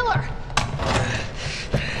gonna kill her!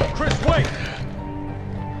 Chris, wait!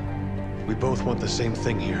 We both want the same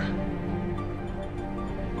thing here.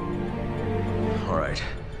 All right.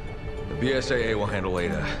 The BSAA will handle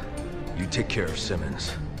Ada. You take care of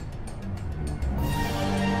Simmons.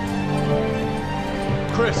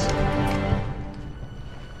 Chris!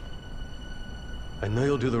 I know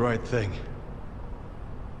you'll do the right thing.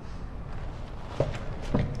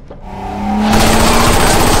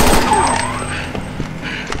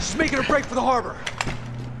 Just making a break for the harbor.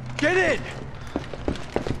 Get in!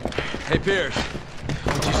 Hey, Piers.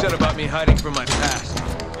 What you said about me hiding from my past.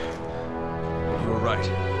 You were right.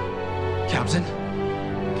 Captain?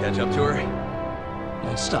 Catch up to her?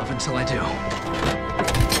 Won't stop until I do.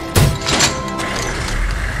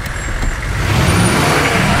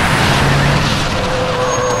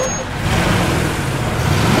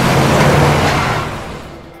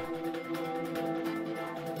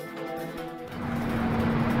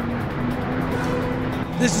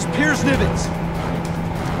 This is Piers Nivens.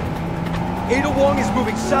 Ada Wong is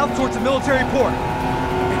moving south towards the military port.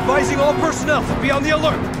 Advising all personnel to be on the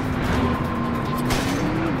alert.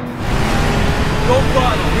 Don't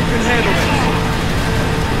bother, we can handle this.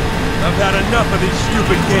 I've had enough of these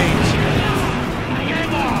stupid games.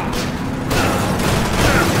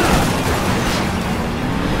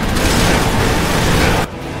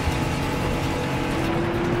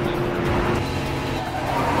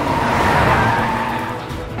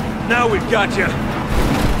 Now we've got you.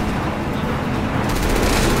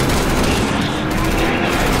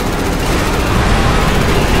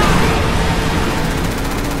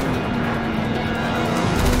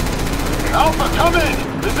 Alpha, come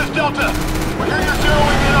in! This is Delta. We're here you're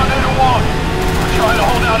zeroing in on Ada Wong. We're trying to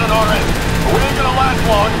hold out on our end, but we ain't gonna last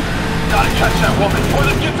long. Gotta catch that woman before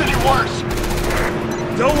this gets any worse.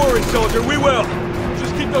 Don't worry, soldier, we will.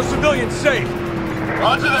 Just keep those civilians safe.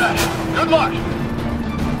 Roger that. Good luck.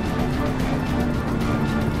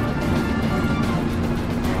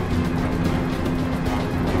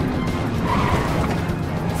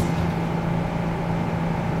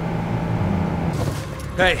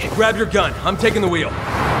 Hey, grab your gun. I'm taking the wheel.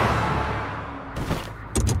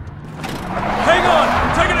 Hang on!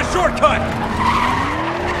 I'm taking a shortcut!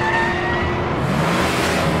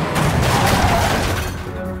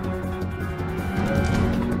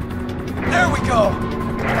 There we go!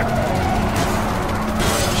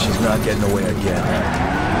 She's not getting away again.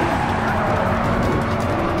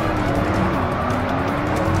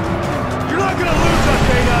 You're not gonna lose us,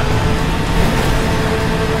 Ada!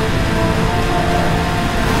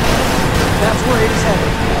 That's where Ada's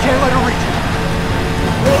headed. Can't let her reach it.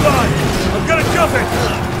 Hold on! I'm gonna jump it!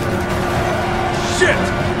 Shit!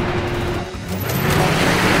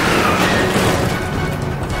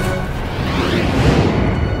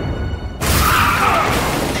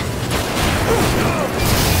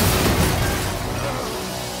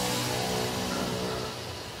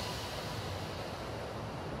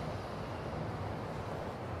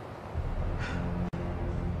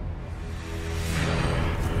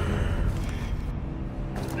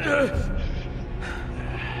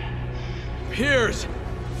 Piers!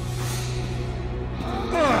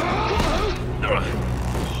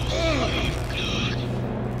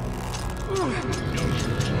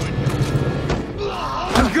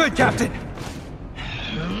 I'm good, Captain!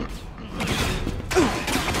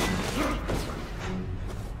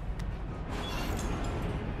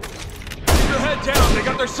 Keep your head down! They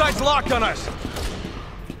got their sights locked on us!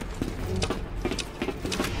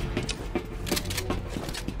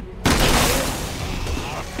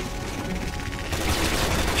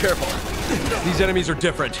 Careful. These enemies are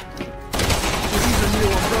different. These are new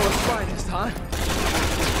Umbrella's finest, huh?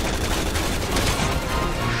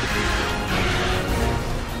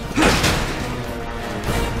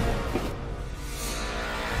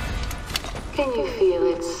 Can you feel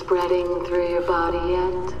it spreading through your body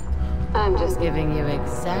yet? I'm just giving you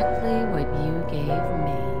exactly what you gave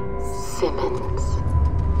me. Simmons.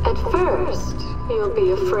 At first, you'll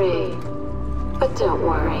be afraid. But don't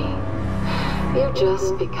worry. You're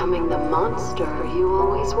just becoming the monster you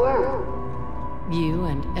always were. You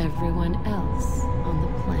and everyone else on the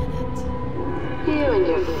planet. You and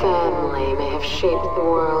your family may have shaped the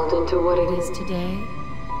world into what it is today.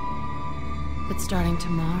 But starting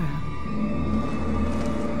tomorrow,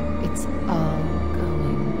 it's all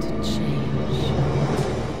going to change.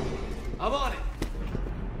 I'm on it.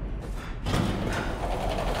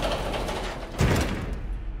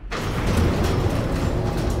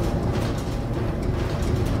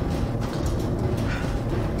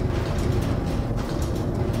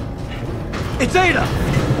 It's Ada!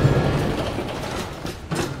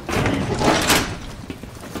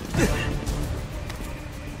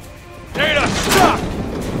 Ada, stop!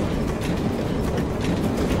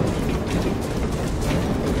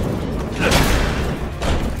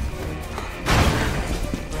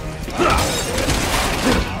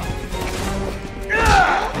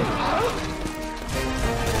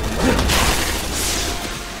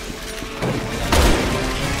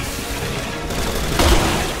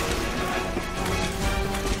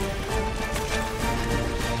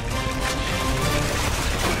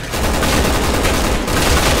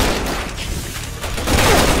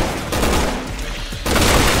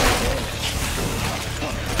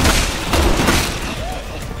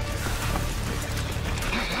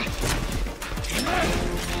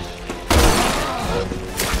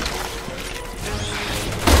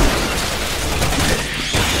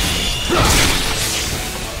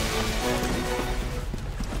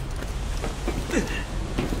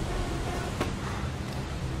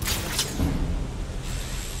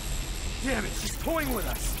 Damn it, she's toying with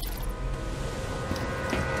us.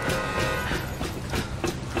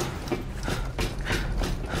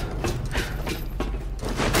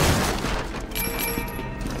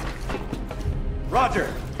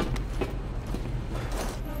 Roger!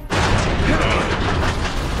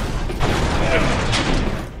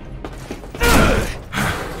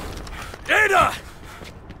 Ada!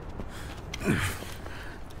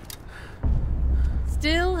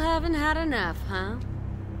 Still haven't had enough, huh?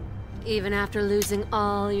 Even after losing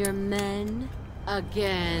all your men?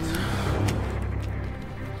 Again.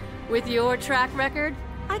 With your track record,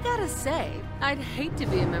 I gotta say, I'd hate to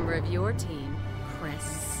be a member of your team,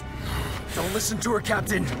 Chris. Don't listen to her,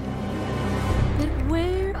 Captain. But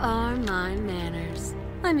where are my manners?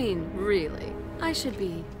 I mean, really, I should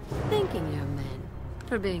be thanking your men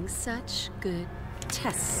for being such good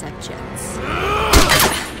test subjects.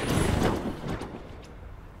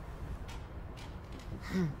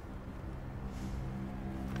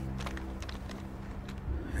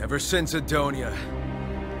 Ever since Adonia,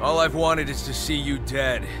 all I've wanted is to see you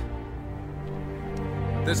dead.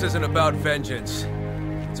 This isn't about vengeance.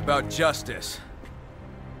 It's about justice.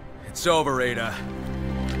 It's over, Ada.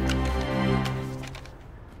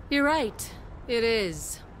 You're right. It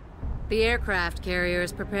is. The aircraft carrier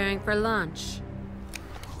is preparing for launch.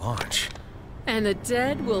 Launch? And the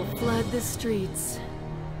dead will flood the streets.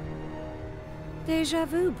 Deja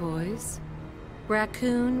vu, boys.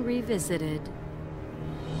 Raccoon Revisited.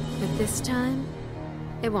 But this time,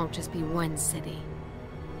 it won't just be one city.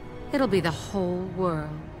 It'll be the whole world.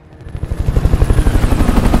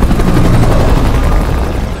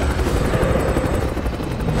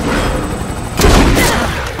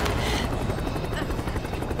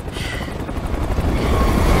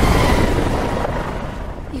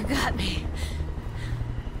 You got me.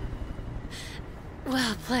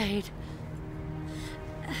 Well played.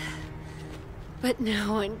 But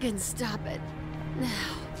no one can stop it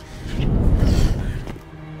now.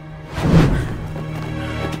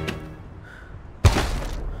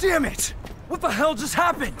 Damn it! What the hell just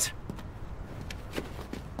happened?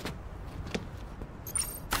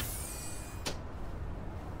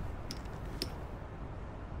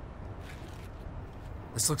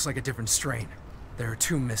 This looks like a different strain. There are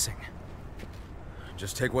 2 missing.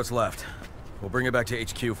 Just take what's left. We'll bring it back to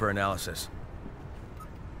HQ for analysis.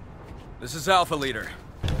 This is Alpha Leader.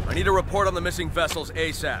 I need a report on the missing vessels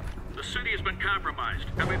ASAP. The city has been compromised,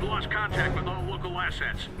 and we've lost contact with all local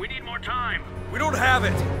assets. We need more time. We don't have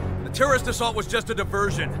it! The terrorist assault was just a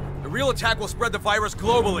diversion. The real attack will spread the virus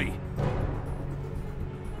globally.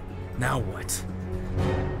 Now what?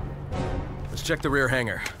 Let's check the rear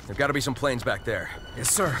hangar. There've got to be some planes back there.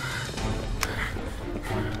 Yes, sir.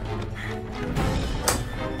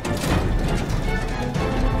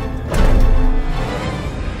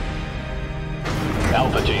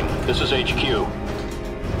 Alpha Team, this is HQ.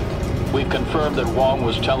 We've confirmed that Wong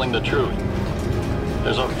was telling the truth.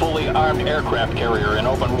 There's a fully armed aircraft carrier in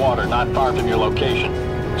open water not far from your location.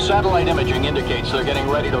 Satellite imaging indicates they're getting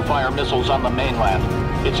ready to fire missiles on the mainland.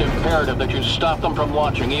 It's imperative that you stop them from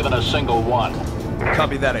launching even a single one.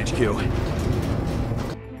 Copy that, HQ.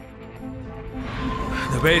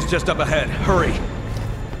 The bay's just up ahead. Hurry!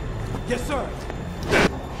 Yes, sir.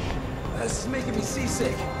 This is making me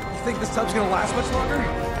seasick. You think this tub's gonna last much longer?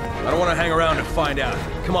 I don't want to hang around and find out.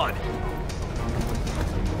 Come on.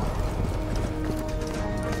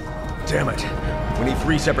 Damn it. We need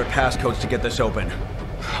 3 separate passcodes to get this open.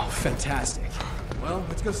 Oh, fantastic. Well,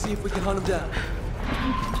 let's go see if we can hunt him down.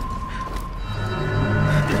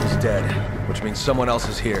 He's dead, which means someone else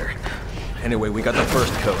is here. Anyway, we got the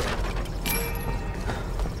first code.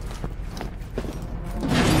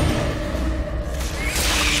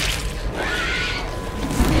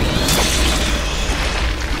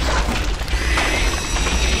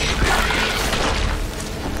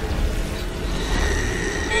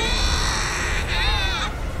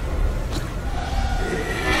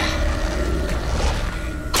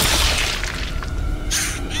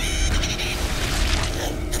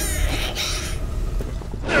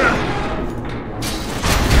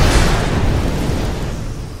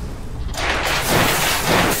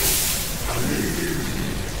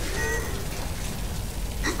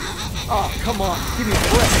 Oh, come on. Give me a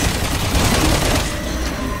break.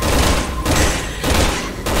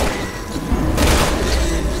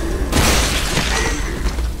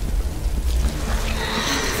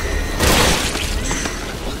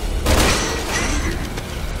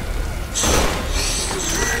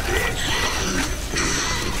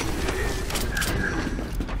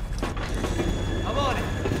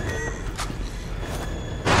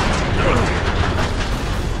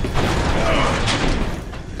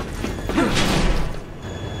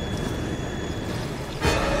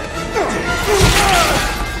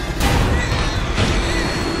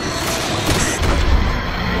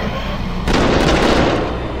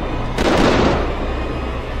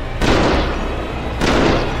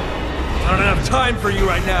 Time for you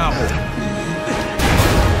right now.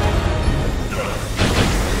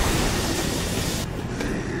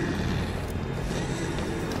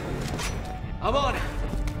 I'm on it.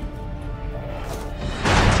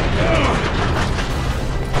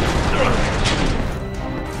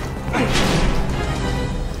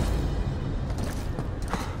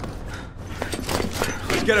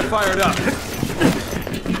 Let's get it fired up.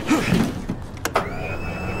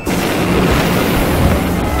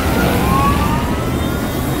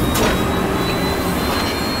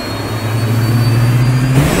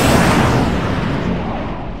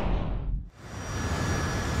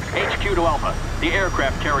 The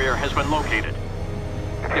aircraft carrier has been located.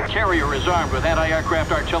 The carrier is armed with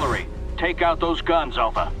anti-aircraft artillery. Take out those guns,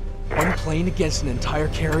 Alpha. One plane against an entire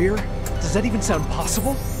carrier? Does that even sound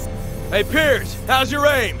possible? Hey, Piers, how's your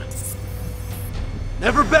aim?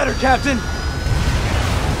 Never better, Captain!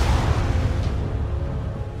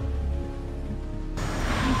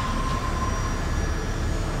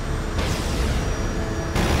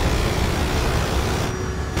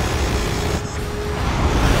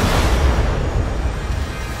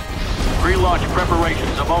 Pre-launch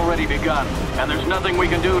preparations have already begun, and there's nothing we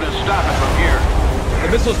can do to stop it from here.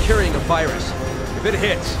 The missile's carrying a virus. If it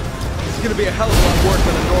hits, it's gonna be a hell of a lot worse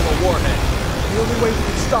than a normal warhead. The only way we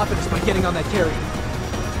can stop it is by getting on that carrier.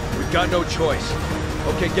 We've got no choice.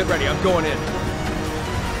 Okay, get ready. I'm going in.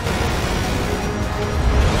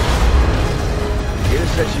 Ada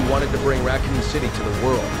said she wanted to bring Raccoon City to the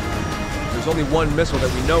world. There's only one missile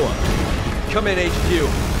that we know of. Come in, HQ.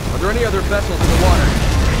 Are there any other vessels in the water?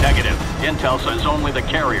 Negative. Intel says only the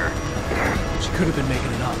carrier. She could have been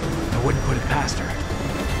making it up. I wouldn't put it past her.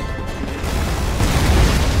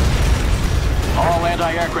 All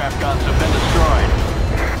anti-aircraft guns have been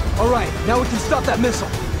destroyed. All right, now we can stop that missile.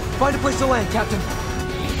 Find a place to land, Captain.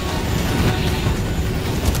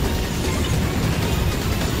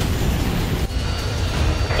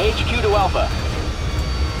 HQ to Alpha.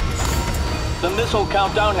 The missile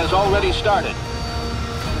countdown has already started.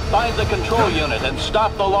 Find the control unit and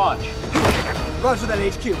stop the launch. Roger that,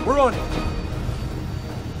 HQ. We're on it.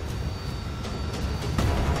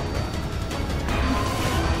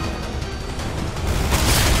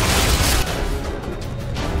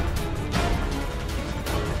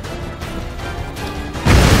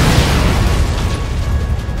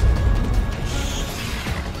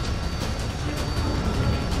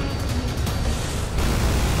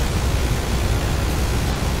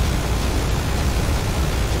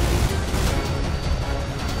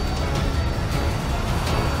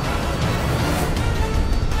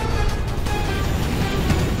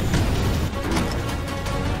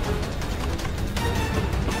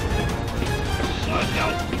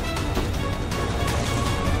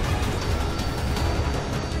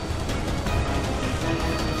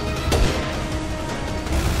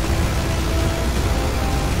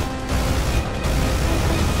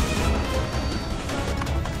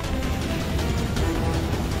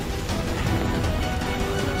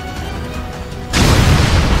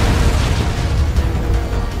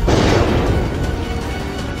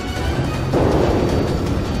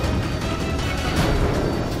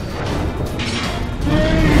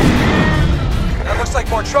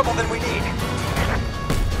 More trouble than we need.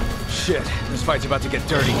 Shit, this fight's about to get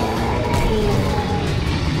dirty.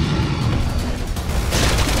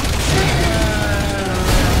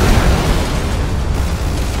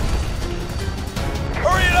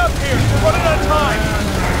 Hurry it up here! We're running out of time!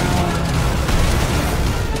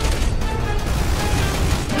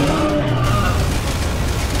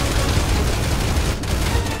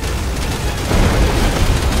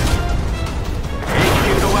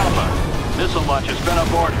 Missile launch has been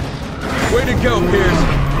aborted. Way to go, Piers.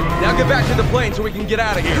 Now get back to the plane so we can get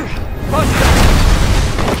out of here.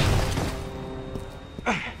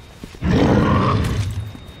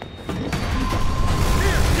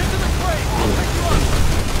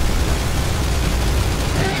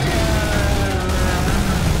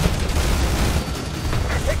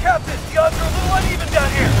 Hey, Captain, the odds are a little uneven down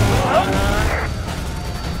here. Huh?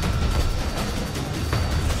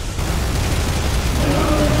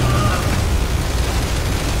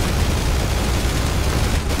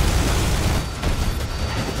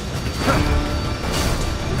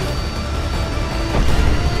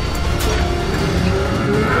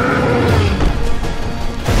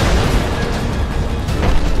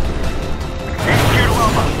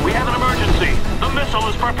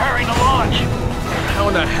 Preparing to launch! How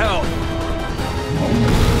in the hell?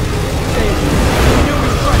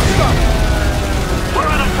 We're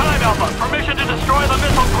out of time, Alpha! Permission to destroy the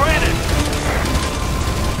missile granted!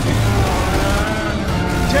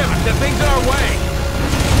 Damn it, that thing's in our way!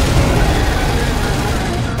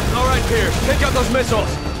 Alright, Piers, take out those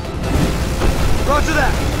missiles! Roger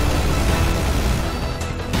that!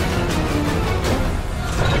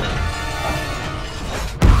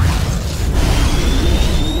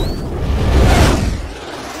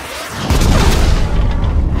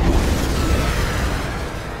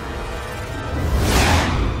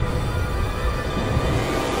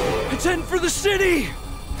 It's heading for the city!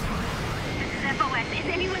 This is FOS. Is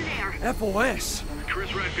anyone there? FOS?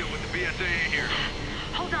 Chris Redfield with the BSAA here.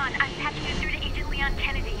 Hold on. I'm patching you through to Agent Leon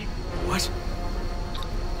Kennedy. What?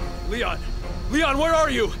 Leon! Leon, where are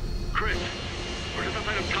you? Chris, we're just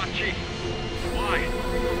outside of Kachi. Why?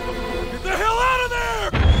 Get the hell out of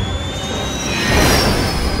there!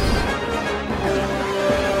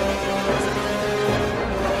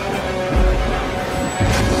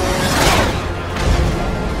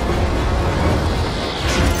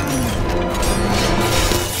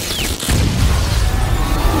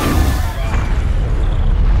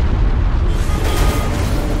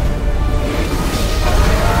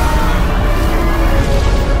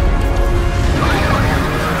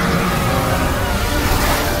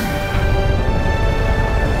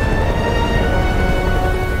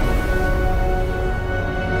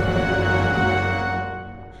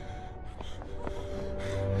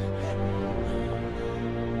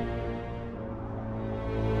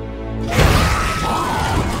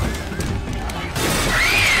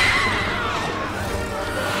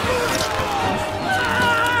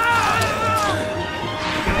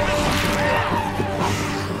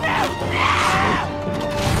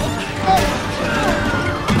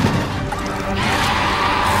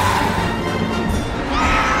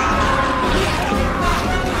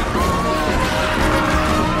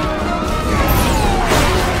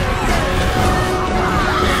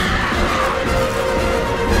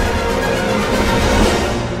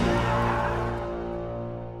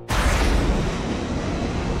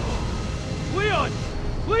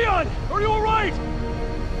 son! Are you alright?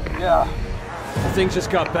 Yeah. Things just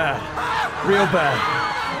got bad. Real bad.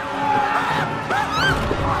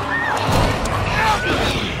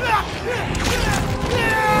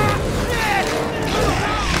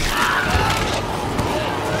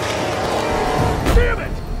 Damn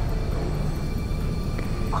it!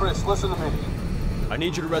 Chris, listen to me. I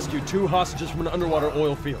need you to rescue 2 hostages from an underwater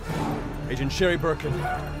oil field. Agent Sherry Birkin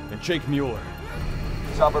and Jake Mueller.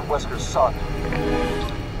 He's Albert Wesker's son.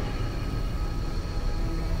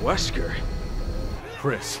 Wesker?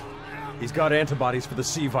 Chris, he's got antibodies for the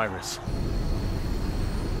C virus.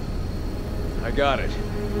 I got it.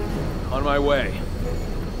 On my way.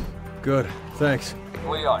 Good, thanks.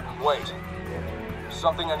 Leon, wait.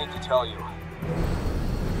 Something I need to tell you.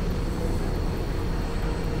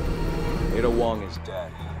 Ada Wong is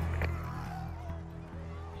dead.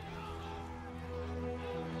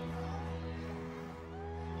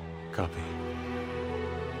 Copy.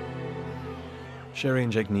 Sherry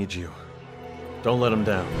and Jake need you. Don't let them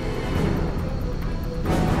down.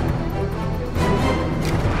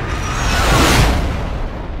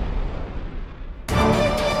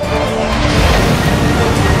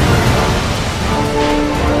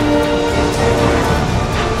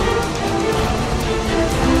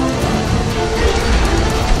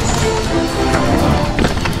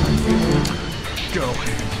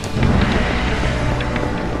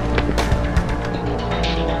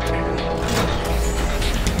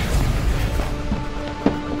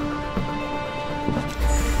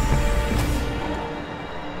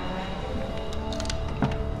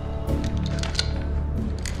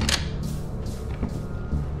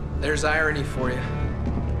 There's irony for you.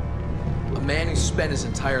 A man who spent his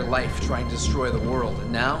entire life trying to destroy the world,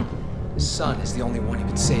 and now his son is the only one who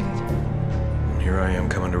can save it. And here I am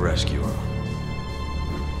coming to rescue him.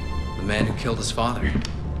 The man who killed his father.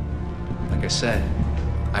 Like I said,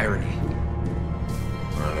 irony.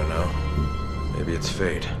 I don't know. Maybe it's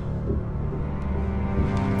fate.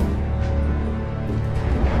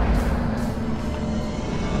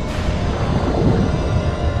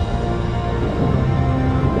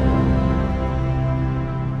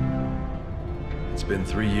 It's been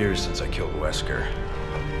 3 years since I killed Wesker.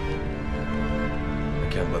 I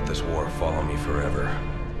can't let this war follow me forever.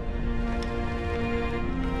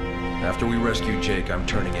 After we rescue Jake, I'm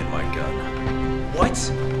turning in my gun. What?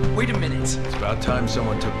 Wait a minute. It's about time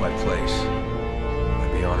someone took my place.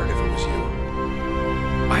 I'd be honored if it was you.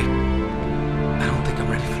 I don't think I'm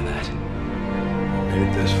ready for that. Made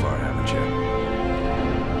it this far, haven't you?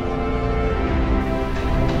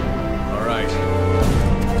 All right.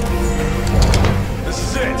 This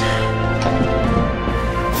is it!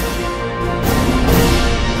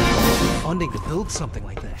 Funding to build something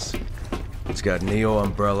like this. It's got Neo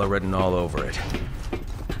Umbrella written all over it.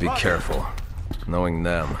 Be careful. Knowing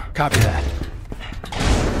them. Copy that.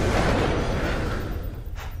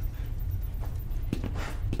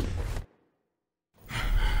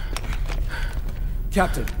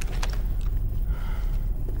 Captain.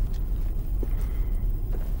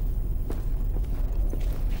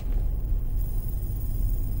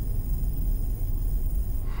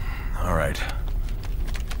 All right.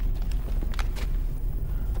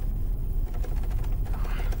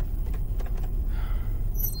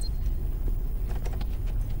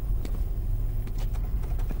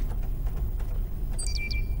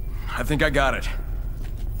 I think I got it.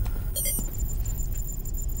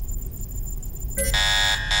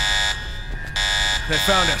 They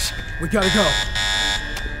found us. We gotta go.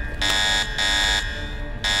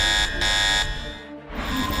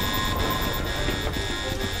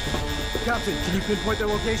 Captain, can you pinpoint their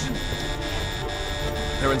location?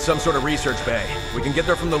 They're in some sort of research bay. We can get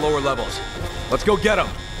there from the lower levels. Let's go get them.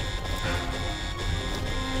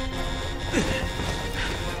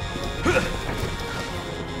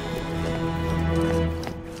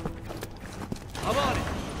 I'm on it.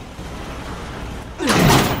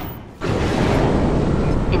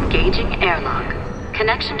 Engaging airlock.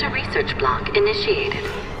 Connection to research block initiated.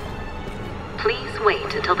 Please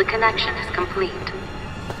wait until the connection is complete.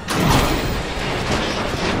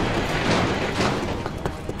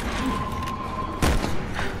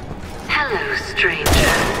 Hello,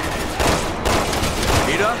 stranger.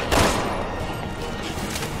 Ada?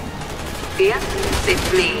 Yes,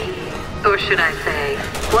 it's me. Or should I say,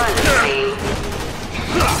 was me.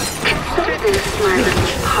 Consider this my little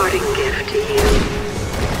parting gift to you.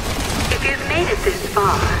 If you've made it this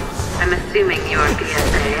far, I'm assuming you're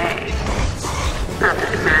PSAA. Not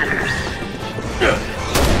that it matters.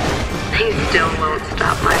 He still won't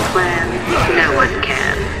stop my plans. No one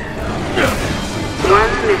can.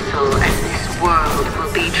 One missile and this world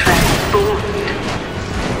will be transformed.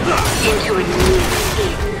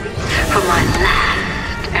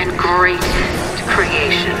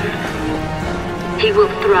 He will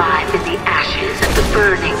thrive in the ashes of the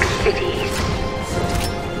burning cities,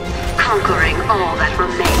 conquering all that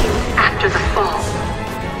remains after the fall.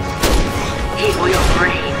 He will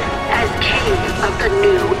reign as king of the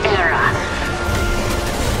new era.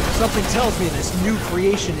 Something tells me this new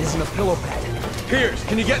creation isn't a pillow pad. Piers,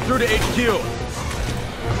 can you get through to HQ?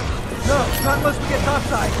 No, not unless we get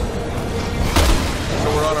topside. So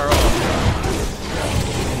we're on our own.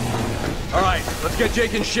 All right, let's get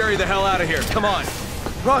Jake and Sherry the hell out of here. Come on.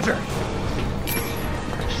 Roger.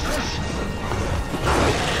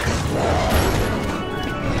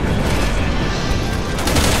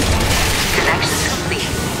 Connection complete.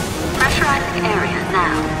 Pressurizing area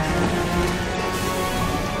now.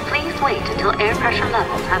 Please wait until air pressure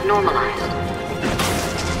levels have normalized.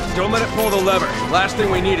 Don't let it pull the lever. Last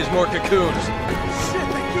thing we need is more cocoons. Shit,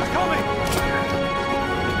 they keep coming!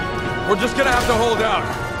 We're just gonna have to hold out.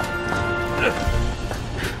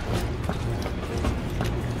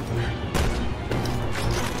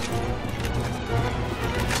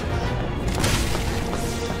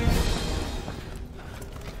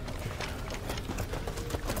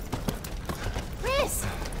 Chris!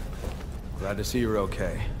 Glad to see you're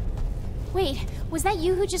okay. Wait, was that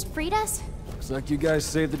you who just freed us? Looks like you guys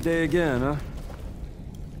saved the day again, huh?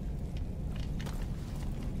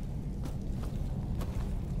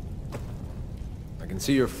 I can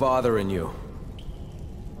see your father in you.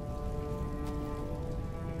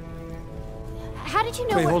 How did you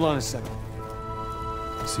know? Wait, hold on a second.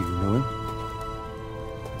 So you knew him?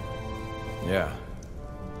 Yeah,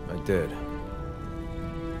 I did.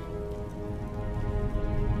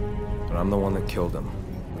 But I'm the one that killed him.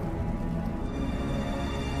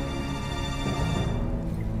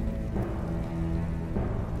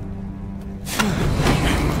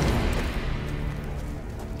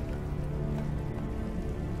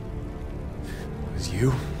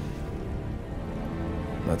 You?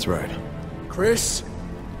 That's right. Chris?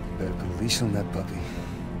 Better put a leash on that puppy.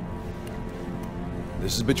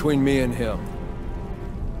 This is between me and him.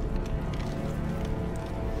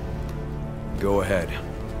 Go ahead.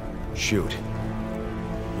 Shoot.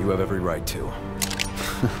 You have every right to.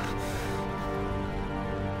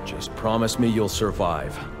 Just promise me you'll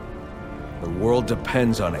survive. The world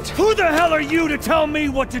depends on it. Who the hell are you to tell me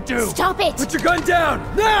what to do? Stop it! Put your gun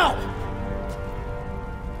down! Now!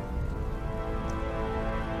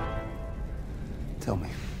 Tell me,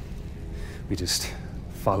 we just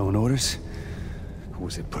following orders? Or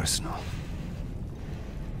was it personal?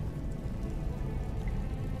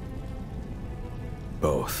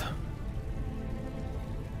 Both.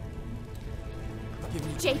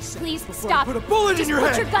 Jake, please stop. Put a bullet in your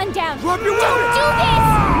head! Put your gun down! Drop your Don't weapon! do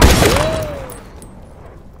this!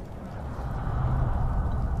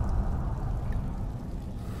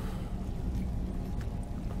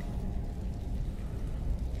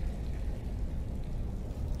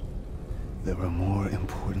 There are more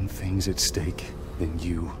important things at stake than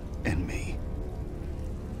you and me.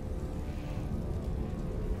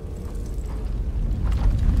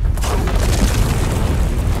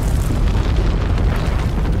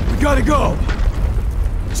 We gotta go!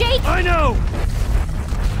 Jake! I know!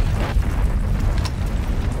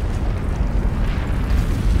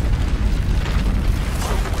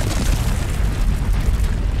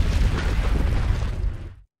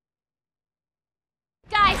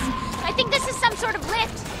 Guys, I think this is some sort of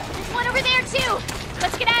lift. There's one over there too.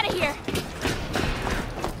 Let's get out of here.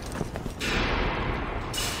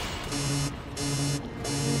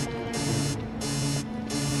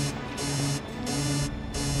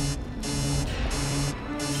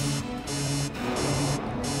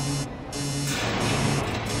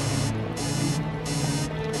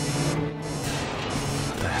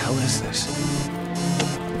 What the hell is this?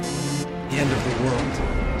 The end of the world.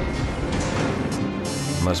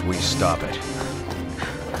 Must we stop it?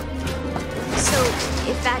 So,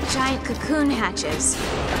 if that giant cocoon hatches...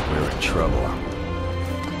 We're in trouble.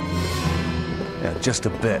 Yeah, just a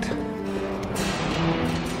bit.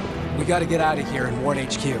 We gotta get out of here and warn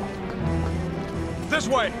HQ. This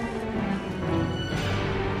way!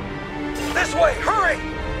 This way! Hurry!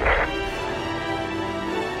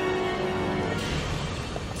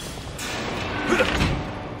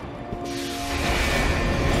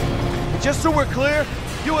 Just so we're clear,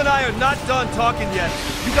 you and I are not done talking yet.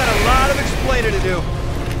 You got a lot of explaining to do.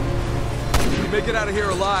 You make it out of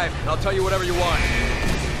here alive, and I'll tell you whatever you want.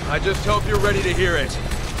 I just hope you're ready to hear it.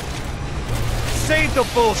 Save the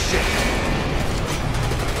bullshit.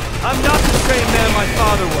 I'm not the same man my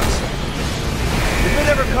father was. If it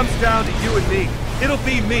ever comes down to you and me, it'll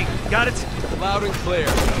be me. Got it? Loud and clear.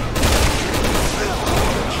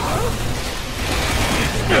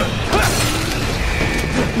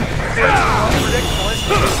 Unpredictable,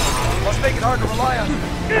 isn't it? Must make it hard to rely on.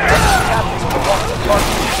 Captain's gonna walk the park.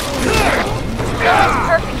 He's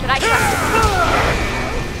perfect, but I trust him.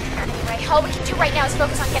 Anyway, all we can do right now is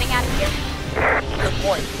focus on getting out of here. Good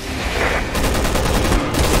point.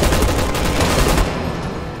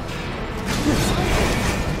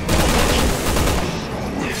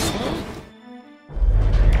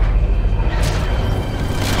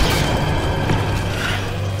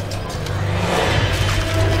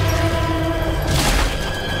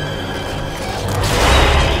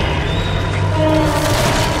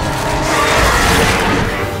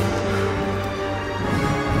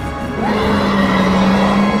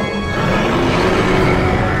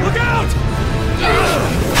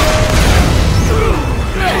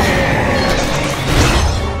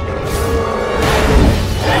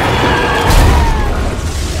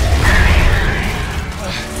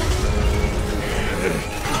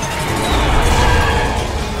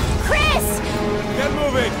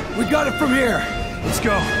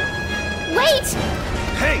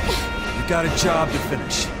 Got a job to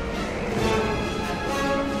finish.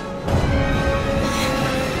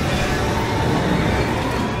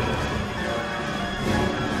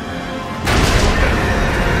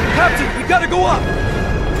 Captain, we gotta go up!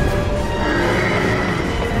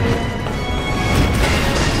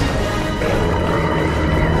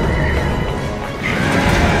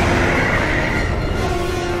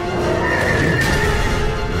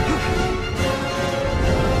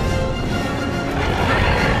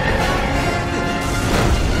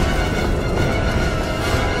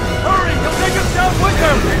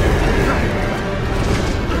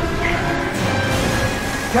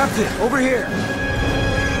 Captain, over here!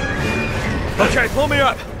 Okay, pull me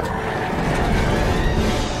up!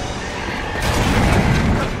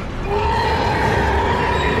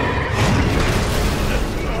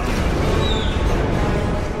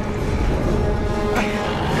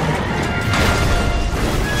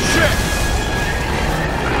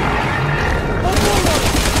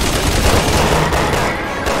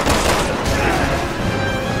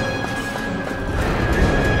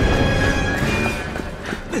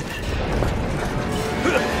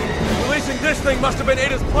 This thing must have been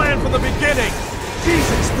Ada's plan from the beginning!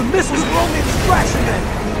 Jesus, the missiles were only a distraction then!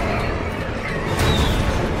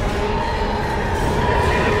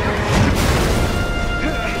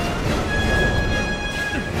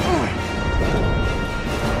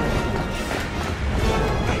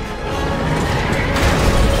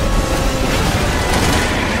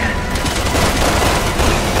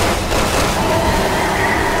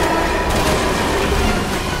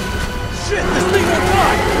 Shit, this thing won't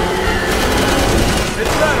fly!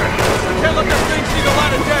 It's better. I can't let this thing see the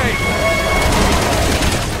light of day.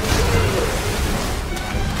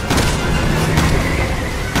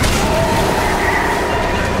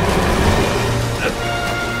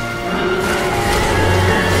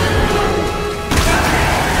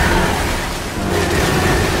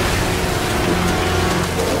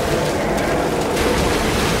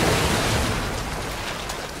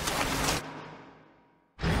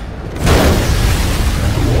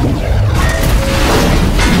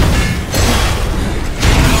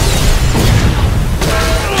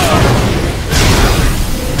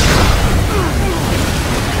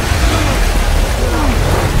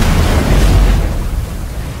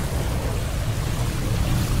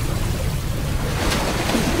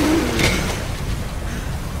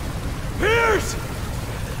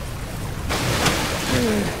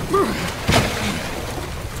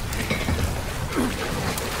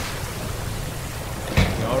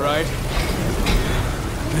 All right.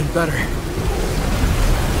 Been better.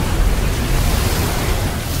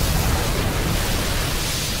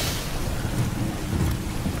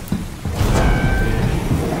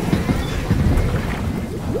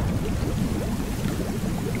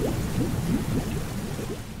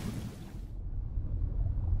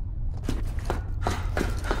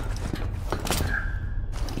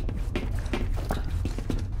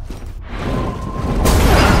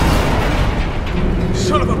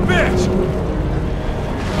 Son of a bitch!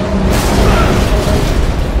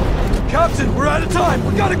 Captain, we're out of time!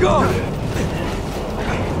 We gotta go!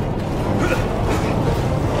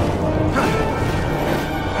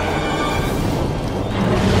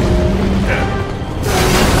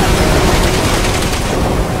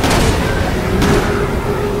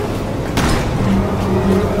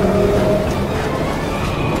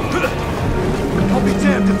 I'll be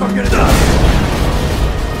damned if I'm gonna die!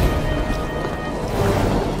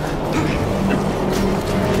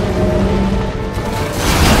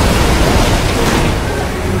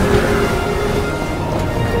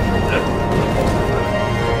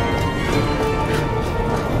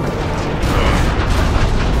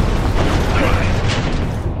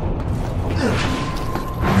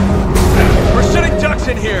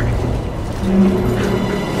 in here!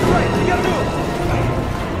 Right, you gotta move!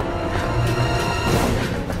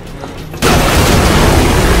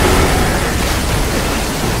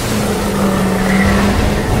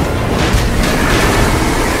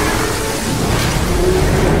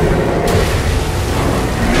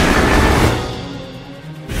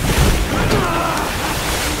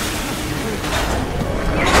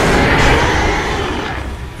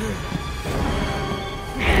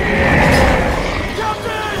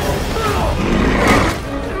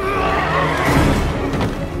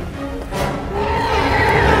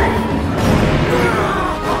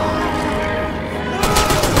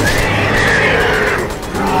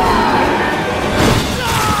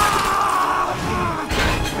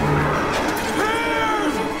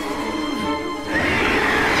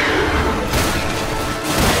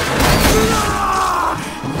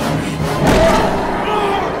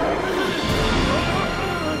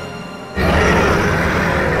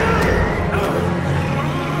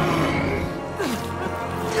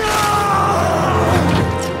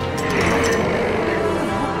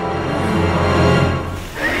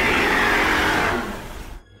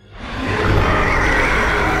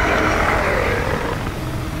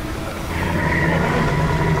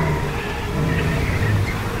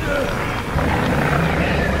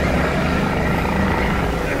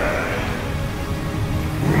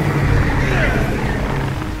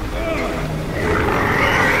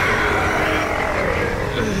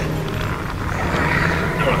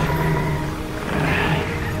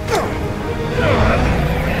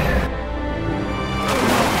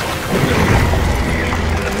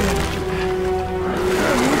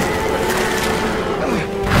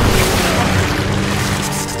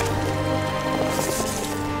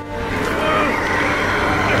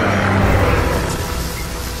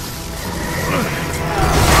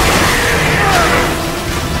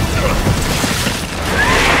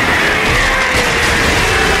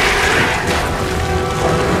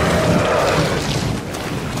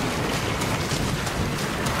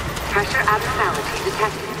 Pressure abnormality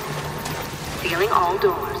detected. Sealing all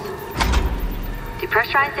doors.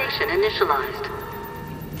 Depressurization initialized.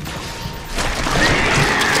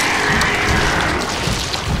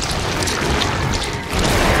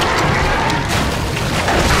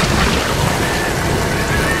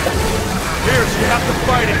 Pierce, you have to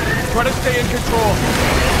fight it. Try to stay in control.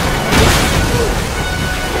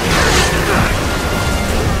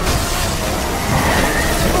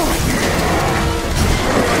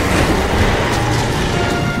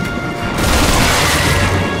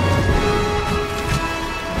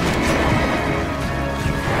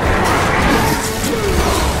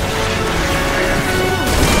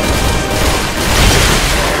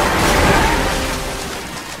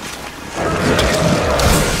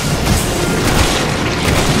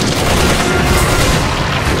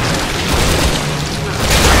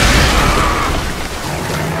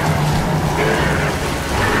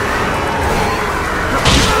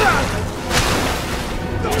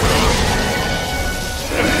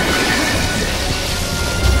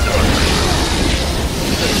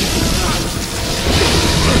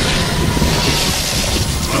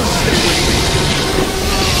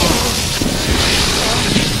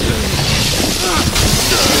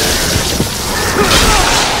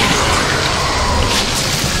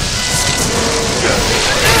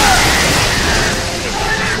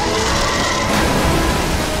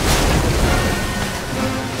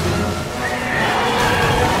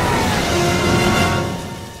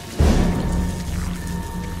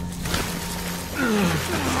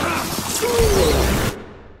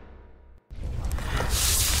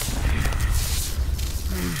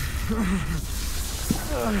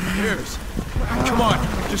 Pierce, come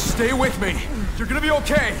on, just stay with me. You're gonna be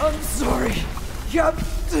okay. I'm sorry,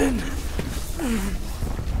 Captain.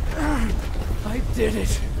 I did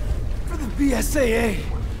it. For the BSAA.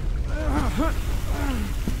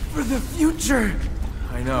 For the future.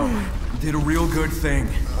 I know. You did a real good thing.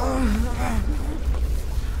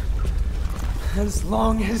 As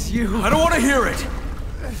long as you... I don't want to hear it!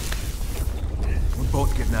 We're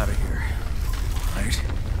both getting out of here. Right?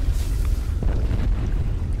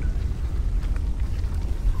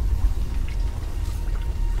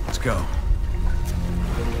 Let's go.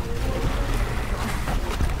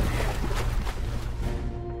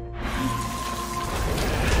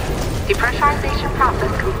 Depressurization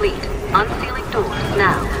process complete. Unsealing doors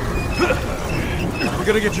now. We're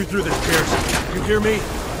gonna get you through this, Pierce. You hear me?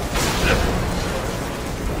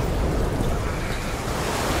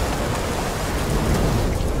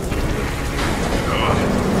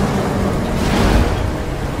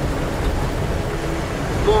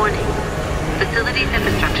 Warning. The Facility's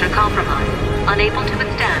infrastructure compromised, unable to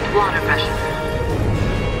withstand water pressure.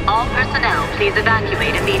 All personnel, please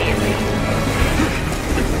evacuate immediately.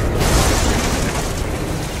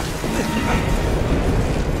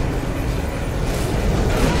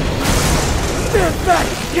 Stand back!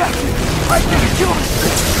 Yes! I can kill him!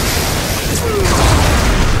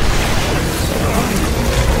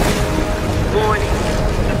 Warning.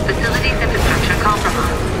 Facility's infrastructure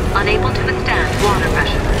compromised, unable to withstand water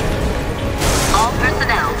pressure. All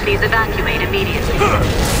personnel, please evacuate immediately.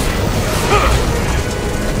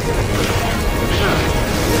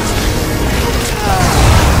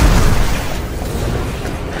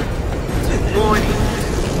 Warning.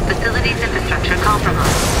 Facility's infrastructure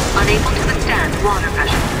compromised, unable to withstand water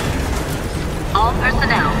pressure. All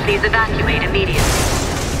personnel, please evacuate immediately.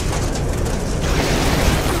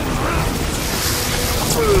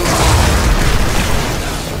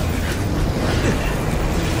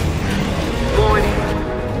 Warning.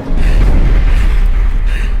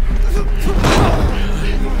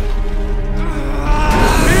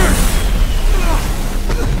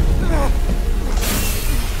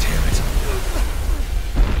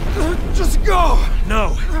 Just go!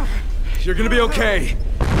 No. You're gonna be okay.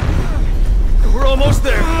 We're almost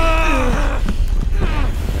there.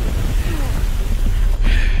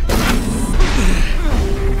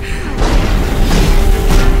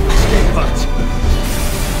 Stay put.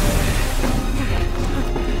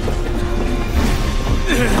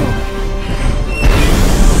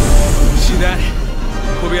 See that?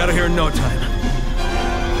 We'll be out of here in no time.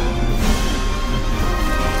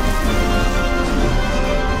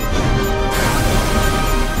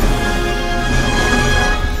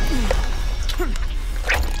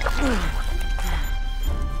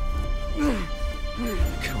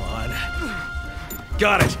 Come on.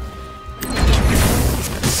 Got it.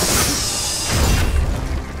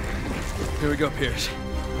 Here we go, Pierce.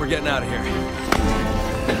 We're getting out of here.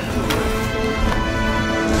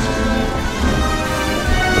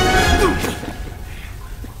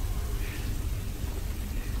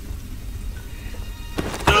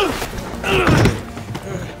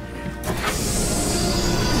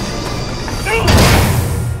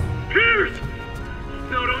 Pierce!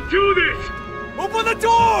 No, don't do this! Open the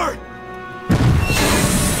door!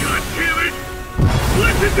 God damn it!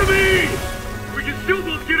 Listen to me! We can still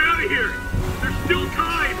both get out of here! There's still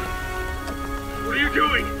time! What are you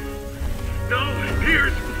doing? No,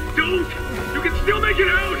 Pierce! Don't! You can still make it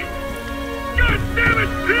out! God damn it,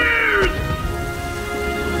 Pierce!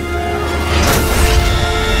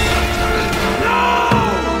 No!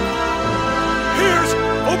 Pierce,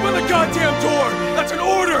 open the goddamn door! That's an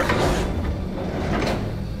order!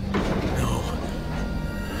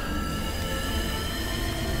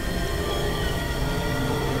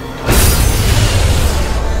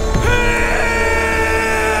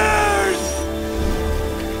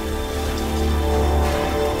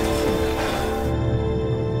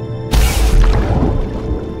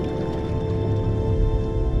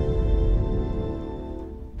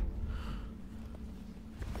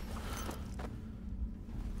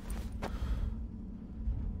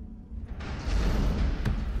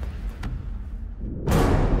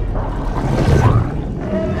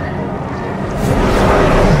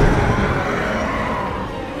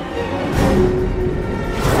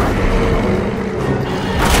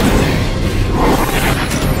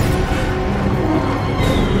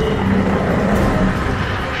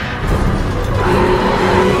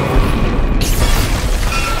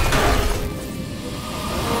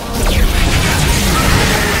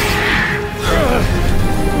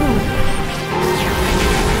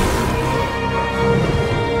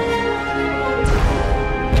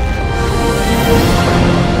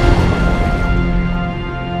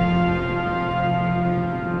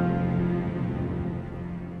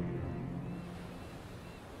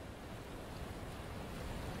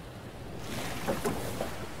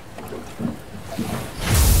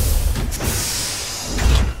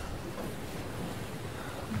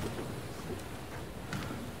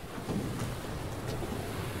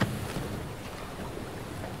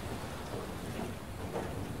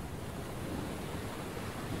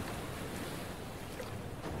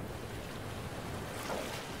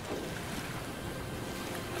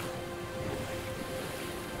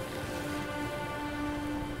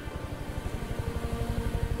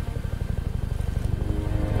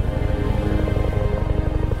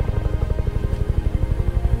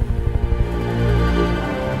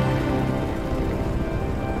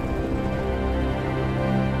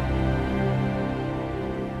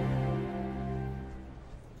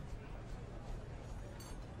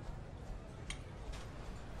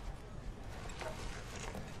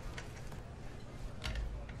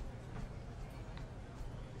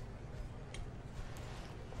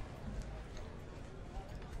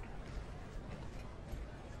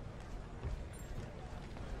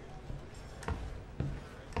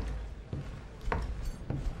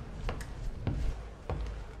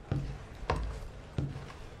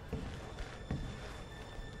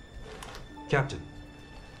 Captain.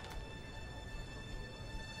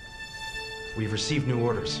 We've received new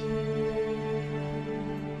orders.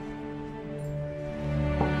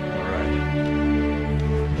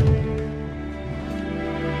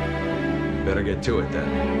 Better get to it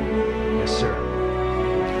then. Yes,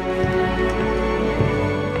 sir.